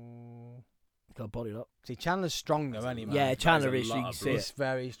 Oh. Got a body up. See, Chandler's strong though, isn't he, man? Yeah, Chandler There's is. a You lot can of see blood. He's it.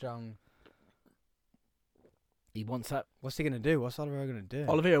 very strong. He wants that. What's he gonna do? What's Oliveira gonna do?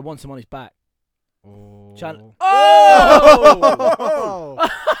 Oliveira wants him on his back. Oh. Chandler. Oh!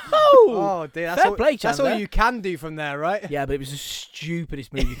 Oh, dude, that's Fair all, play, that's all Chandler. you can do from there, right? Yeah, but it was the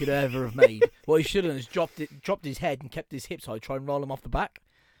stupidest move you could ever have made. What he should have done is dropped his head and kept his hips high, try and roll him off the back,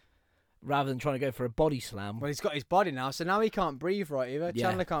 rather than trying to go for a body slam. Well, he's got his body now, so now he can't breathe right either. Yeah.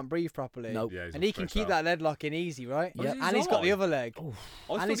 Chandler can't breathe properly. Nope. Yeah, he's And all he can stretched keep out. that leg lock in easy, right? Yeah. And he's got the other leg. Oof. I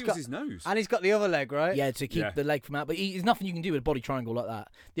thought and it he's was got- his nose. And he's got the other leg, right? Yeah, to keep Yeah. the leg from out. But there's nothing you can do with a body triangle like that.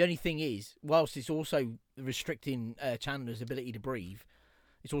 The only thing is, whilst it's also restricting Chandler's ability to breathe,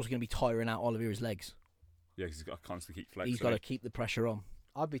 it's also going to be tiring out Oliveira's legs. Yeah, because he's got to constantly keep flexing. He's got to keep the pressure on.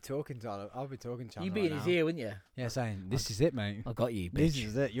 I'd be talking Chandler. You'd be right in his now. ear, wouldn't you? Yeah, saying, this is it, mate. I got you, bitch. This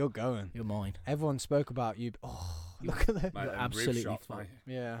is it. You're going. You're mine. Everyone spoke about you. Oh, look at that. Mate, them rib absolutely shots, fine.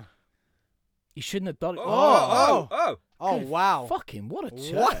 mate. Yeah. You shouldn't have done it. Oh. Oh, Good wow. Fucking what a turn.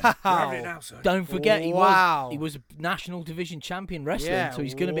 You're having it Wow. now, sir. Don't forget, Wow. he was national division champion wrestling, Yeah, so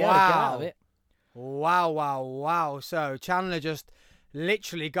he's going to be able to get out of wow. it. Wow. So Chandler just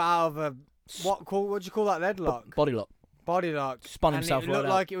literally got out of a what do you call that deadlock? Body lock. Body lock. Spun And himself it right looked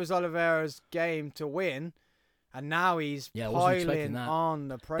out. like it was Oliveira's game to win, and now he's Yeah, I wasn't expecting piling that. on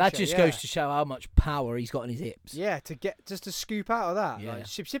the pressure. That just goes to show how much power he's got in his hips. yeah, to get just to scoop out of that. Yeah. Like,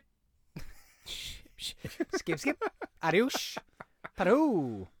 ship, skip, adios,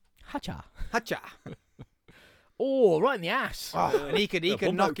 paroo, Hacha. hacha. Oh, right in the ass. Oh, and he could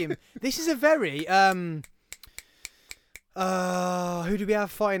knock him. This is a very who do we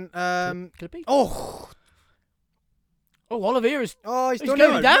have fighting? Could it be? Oh, Oliveira's. he's He's done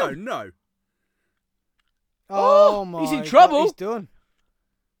going it. down. No. Oh my! he's in God, trouble. he's done.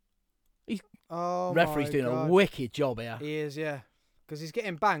 He's- Oh, Referee's my doing God. a wicked job here. He is, yeah, because he's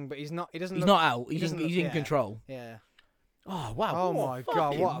getting banged, but he's not. He doesn't. He's look, not out. he He's doesn't in, look- he's in yeah. control. Yeah. Oh wow! Oh my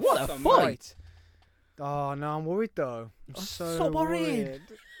God! What What a fucking fight! Oh no, I'm worried though. I'm I'm so, so worried.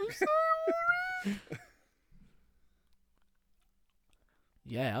 worried.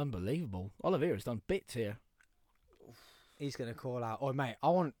 Yeah, unbelievable. Oliveira's done bits here. He's gonna call out. Oh mate, I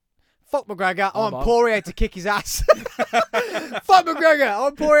want. Fuck McGregor. I Oh, want man. Poirier to kick his ass. Fuck McGregor. I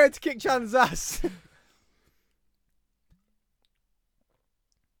want Poirier to kick Chandler's ass.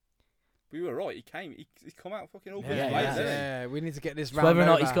 We were right. He came. He's come out fucking all Yeah, good. yeah, late, yeah. hasn't he? Yeah, we need to get this It's round whether or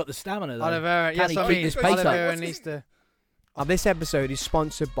not over. he's got the stamina though. Oliveira, Can yes, he I keep mean, this pace up? Oliveira needs to. This episode is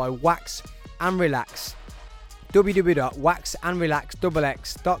sponsored by Wax and Relax.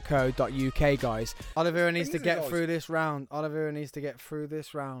 www.waxandrelax.co.uk, guys. Oliveira needs to Easy, get guys. through this round. Oliveira needs to get through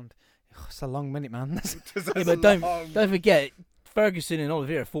this round. Oh, it's a long minute, man. Yeah, but don't forget, Ferguson and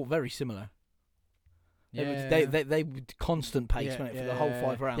Oliveira fought very similar. They were constant pace, weren't it, for the whole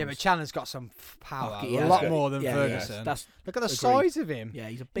 5 rounds. Yeah, but Chandler's got some power. Fuck it, a yeah, lot that's more good. than Yeah, Ferguson. That's Look at the agreed. size of him. yeah.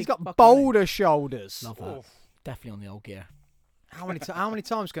 He's a big. He's got fucker, boulder shoulders. Love that. Definitely on the old gear. How many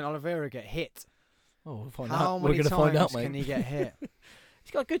times can Oliveira get hit? Oh, we'll find How out. We're many going to find out, times mate. can he get hit?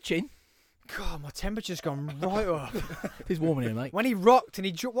 He's got a good chin. God, my temperature's gone right up. He's warming here, mate. When he rocked and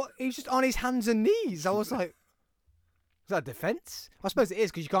he was just on his hands and knees. I was like, is that defence? I suppose it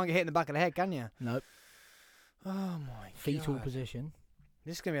is because you can't get hit in the back of the head, can you? Nope. Oh my Fetal God. position.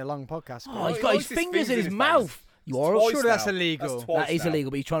 This is gonna be a long podcast. Oh, guys. he's got his fingers in his mouth. You are Twice Surely that's now. illegal. That's twice That is now. illegal,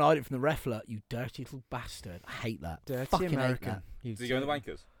 but you're trying to hide it from the ref. You dirty little bastard. I hate that. Dirty Fucking hate American. that. You Does he go in the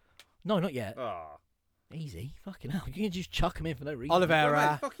wankers? No, not yet. Ah. Easy. Fucking hell. You can just chuck him in for no reason.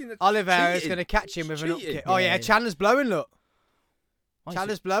 Oliveira. Fucking Oliveira's cheating. gonna catch him with an up Cheating. kick. Oh yeah, Yeah. Chandler's blowing. Look, Why is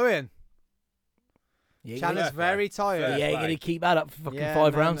Chandler's blowing. he- yeah, Chandler's Fair play. very tired. Fair he ain't play. going to keep that up for fucking Yeah,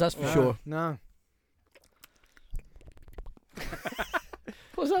 5 no, rounds, no, that's for no, sure. No,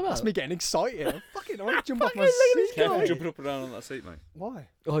 What's that about? that's me getting excited. I'm fucking, I want to jump off my Fucking look at this seat. Careful guy. jumping up and down on that seat, mate. Why?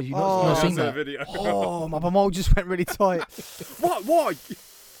 Oh, you've Oh, not seen I've That's that? a video. Oh, my bum just went really tight. What? Why?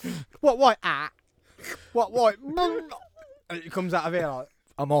 What? Why? Ah. What? Why? And it comes out of here like.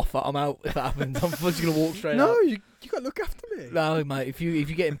 I'm off. I'm out. If that happens, I'm just gonna walk straight No, out. you got to look after me. No, mate. If you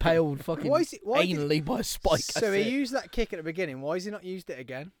get impaled, fucking Why is it? Why did, anally by a spike. so he used that kick at the beginning. Why has he not used it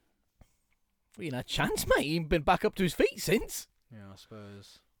again? Well, you know, chance, mate. He ain't been back up to his feet since. Yeah, I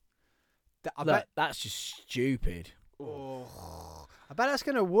suppose. I bet. That's just stupid. Oh, I bet that's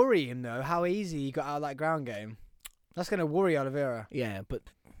gonna worry him though. How easy he got out of that ground game. That's gonna worry Oliveira. Yeah, but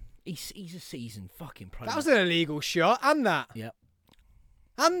he's a seasoned fucking pro. That was an illegal shot, and that. Yep.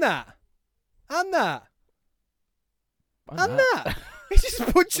 And that. And that. And And that. He's just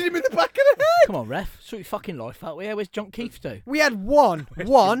punching him in the back of the head. Come on, ref. Sort your fucking life out. Where's John Keefe do? We had one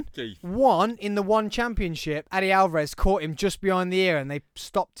Keith. in the one championship. Eddie Alvarez caught him just behind the ear and they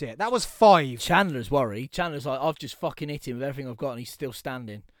stopped it. That was 5. Chandler's worried. Chandler's like, I've just fucking hit him with everything I've got, and he's still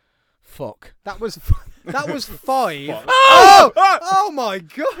standing. Fuck. That was 5. Oh! Oh my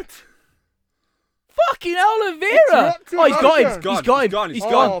God. Fucking Oliveira! Interrupted Oh, he's got him. Oliveira. He's got him. Gone. He's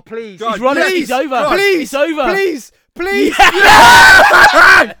Oh, gone. Oh, please. God, He's running. please, It's over. Please. It's over. Please. Please.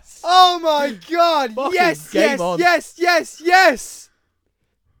 Yes! Oh my God. Fucking Yes. game Yes. on. Yes. Yes. Yes.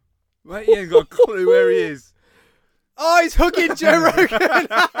 Mate, he ain't got a clue where he is. Oh, he's hugging Joe Rogan.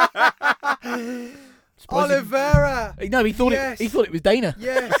 Surprising. Oliveira. No, he thought Yes. it was Dana.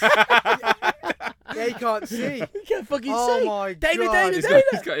 Yes. Yeah, he can't see. He can't fucking Oh see. my Dana, God. Dana, He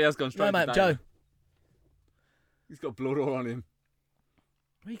Dana. has gone straight No, to mate, Dana. Joe. He's got blood all on him.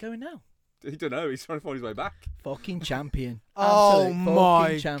 Where are you going now? He don't know. He's trying to find his way back. Fucking champion. Oh Absolute my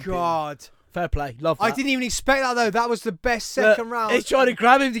fucking champion. god! Fair play. Love that. I didn't even expect that though. That was the best Look, second round. He's trying to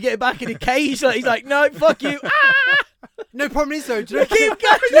grab him to get it back in the cage. Like, he's like, no, fuck you. Ah! No problem is though. Do you know? Keep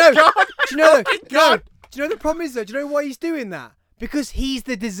going. Do you know? Do you know? God. Do you know the problem is though? Do you know why he's doing that? Because he's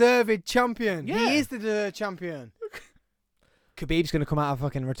the deserved champion. Yeah. He is the deserved champion. Khabib's gonna come out of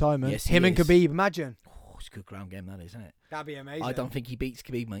fucking retirement. Yes, he Him and is. Khabib. Imagine. Oh, it's a good ground game, that is, isn't it? That'd be amazing. I don't think he beats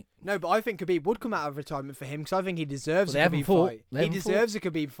Khabib, mate. No, but I think Khabib would come out of retirement for him because I think he deserves Well, they a haven't Khabib fought. fight. They He haven't deserves a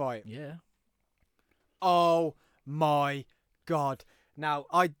Khabib fight. Yeah. Oh my god! Now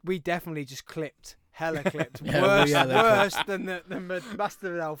we definitely just clipped, hella clipped, Yeah, worse, yeah, they worse than the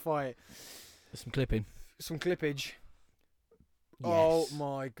Masvidal fight. There's some clipping. Some clippage. Yes. Oh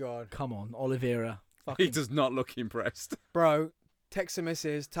my god, Come on, Oliveira. He Fucking does not look impressed. bro! Text the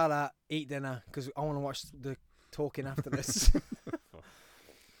missus, tell her eat dinner because I want to watch the talking after this.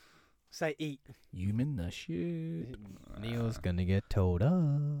 Say eat. you in the shit. Neil's gonna get told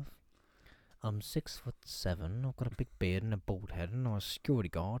off. I'm 6'7". I've got a big beard and a bald head, and I'm a security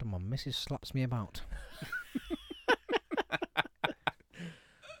guard, and my missus slaps me about.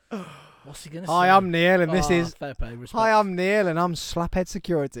 What's he gonna say? Hi, I'm Neil, and this is. fair play. Respect. Hi, I'm Neil, and I'm slaphead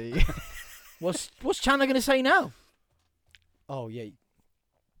security. What's Chandler gonna say now? Oh yeah.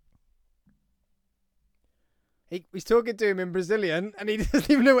 He's talking to him in Brazilian, and he doesn't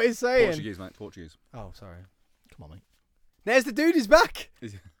even know what he's saying. Portuguese, mate. Portuguese. Oh, sorry. Come on, mate. There's the dude. He's back.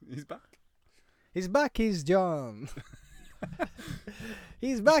 He's back. He's back. He's John.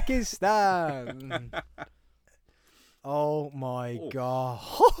 He's back. He's Stan. Oh my god.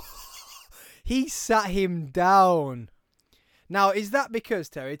 He sat him down. Now, is that because,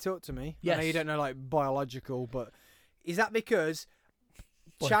 Terry, talk to me. Yes. I know you don't know like biological, but is that because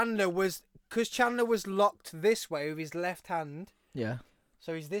What? Chandler was locked this way with his left hand, Yeah.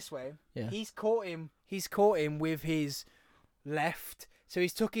 so he's this way. Yeah. He's caught him with his left, so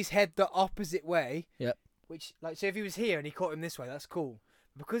he's took his head the opposite way. Yep. Which, like, so if he was here and he caught him this way, that's cool.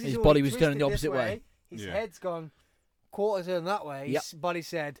 Because His he's body already was going the twisted this opposite way. His Yeah. head's gone quarter turn that way. Yep. His body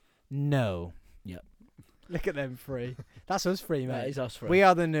said no. Yep. Look at them three. That's us three, That mate. is us three. We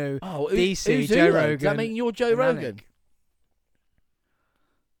are the new DC, who's Joe who, though? Rogan. Does that mean you're Joe and Rogan? Anik.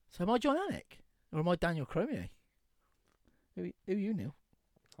 So am I John Anik? Or am I Daniel Cormier? Who you, Neil?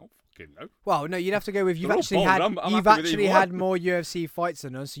 Oh, fucking no. Well, no, you'd have to go with you've They're all actually bold. had I'm you've happy with actually either had one. more UFC fights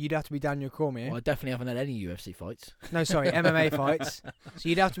than us, so you'd have to be Daniel Cormier. Well, I definitely haven't had any UFC fights. No, sorry, MMA fights. So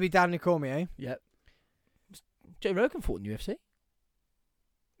you'd have to be Daniel Cormier. Yep. Joe Rogan fought in UFC.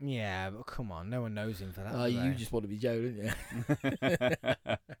 Yeah, but come on, no one knows him for that. Oh, do you they? just want to be Joe, don't you? If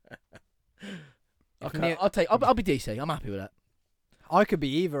Okay, Neil- I'll be DC. I'm happy with that. I could be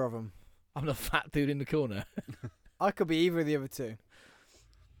either of them. I'm the fat dude in the corner. I could be either of the other two.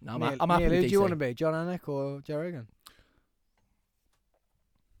 No, Neil, I'm happy Neil, with who DC. do you want to be, John Anik or Joe Rogan?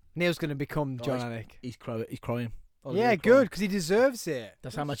 Neil's going to become Oh, John Anik. He's crying. Yeah, good, because he deserves it.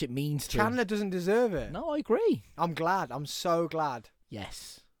 That's how much it means to him. Chandler doesn't deserve it. No, I agree. I'm glad. I'm so glad.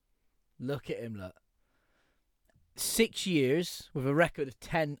 Yes. Look at him, look. 6 years with a record of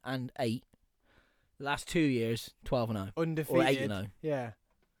 10-8. The last 2 years, 12-0. Undefeated. Or 8-0. Yeah.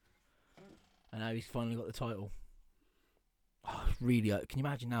 And now he's finally got the title. Oh, really, can you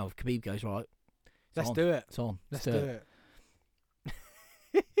imagine now if Khabib goes, right, Let's do it. it's on. Let's do it.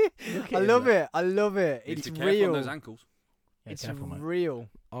 Look I at him, love look. it. I love it. Need It's to be careful on real. those ankles. Yeah, It's careful, mate. real.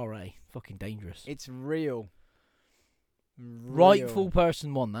 RA, fucking dangerous. It's real. Rightful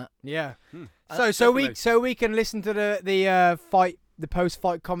person won that. Yeah. Hmm. So Definitely. we can listen to the fight, the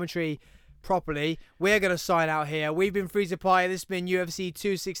post-fight commentary properly. We're gonna sign out here. We've been Freezer Pie. This has been UFC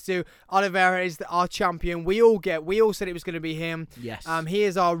 262. Oliveira is our champion. We all said it was gonna be him. Yes. He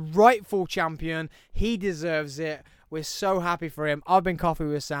is our rightful champion. He deserves it. We're so happy for him. I've been Coffee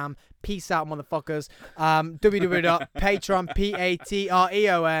with Sam. Peace out, motherfuckers. www.patreon,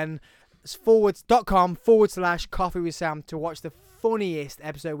 patreon.com/Coffee with Sam to watch the funniest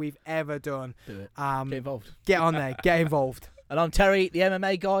episode we've ever done. Do it. Get involved. Get on there. Get involved. And I'm Terry, the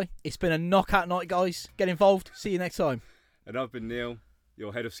MMA guy. It's been a knockout night, guys. Get involved. See you next time. And I've been Neil,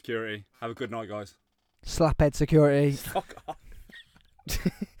 your head of security. Have a good night, guys. Slaphead security. Fuck off.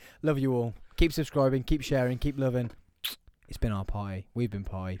 Love you all. Keep subscribing. Keep sharing. Keep loving. It's been our party. We've been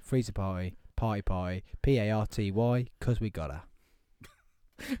pie. Freezer pie. Party pie. PARTY. Because we gotta.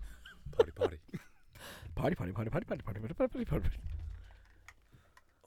 Party, party. Party, party, party, party, party, party, party, party, party.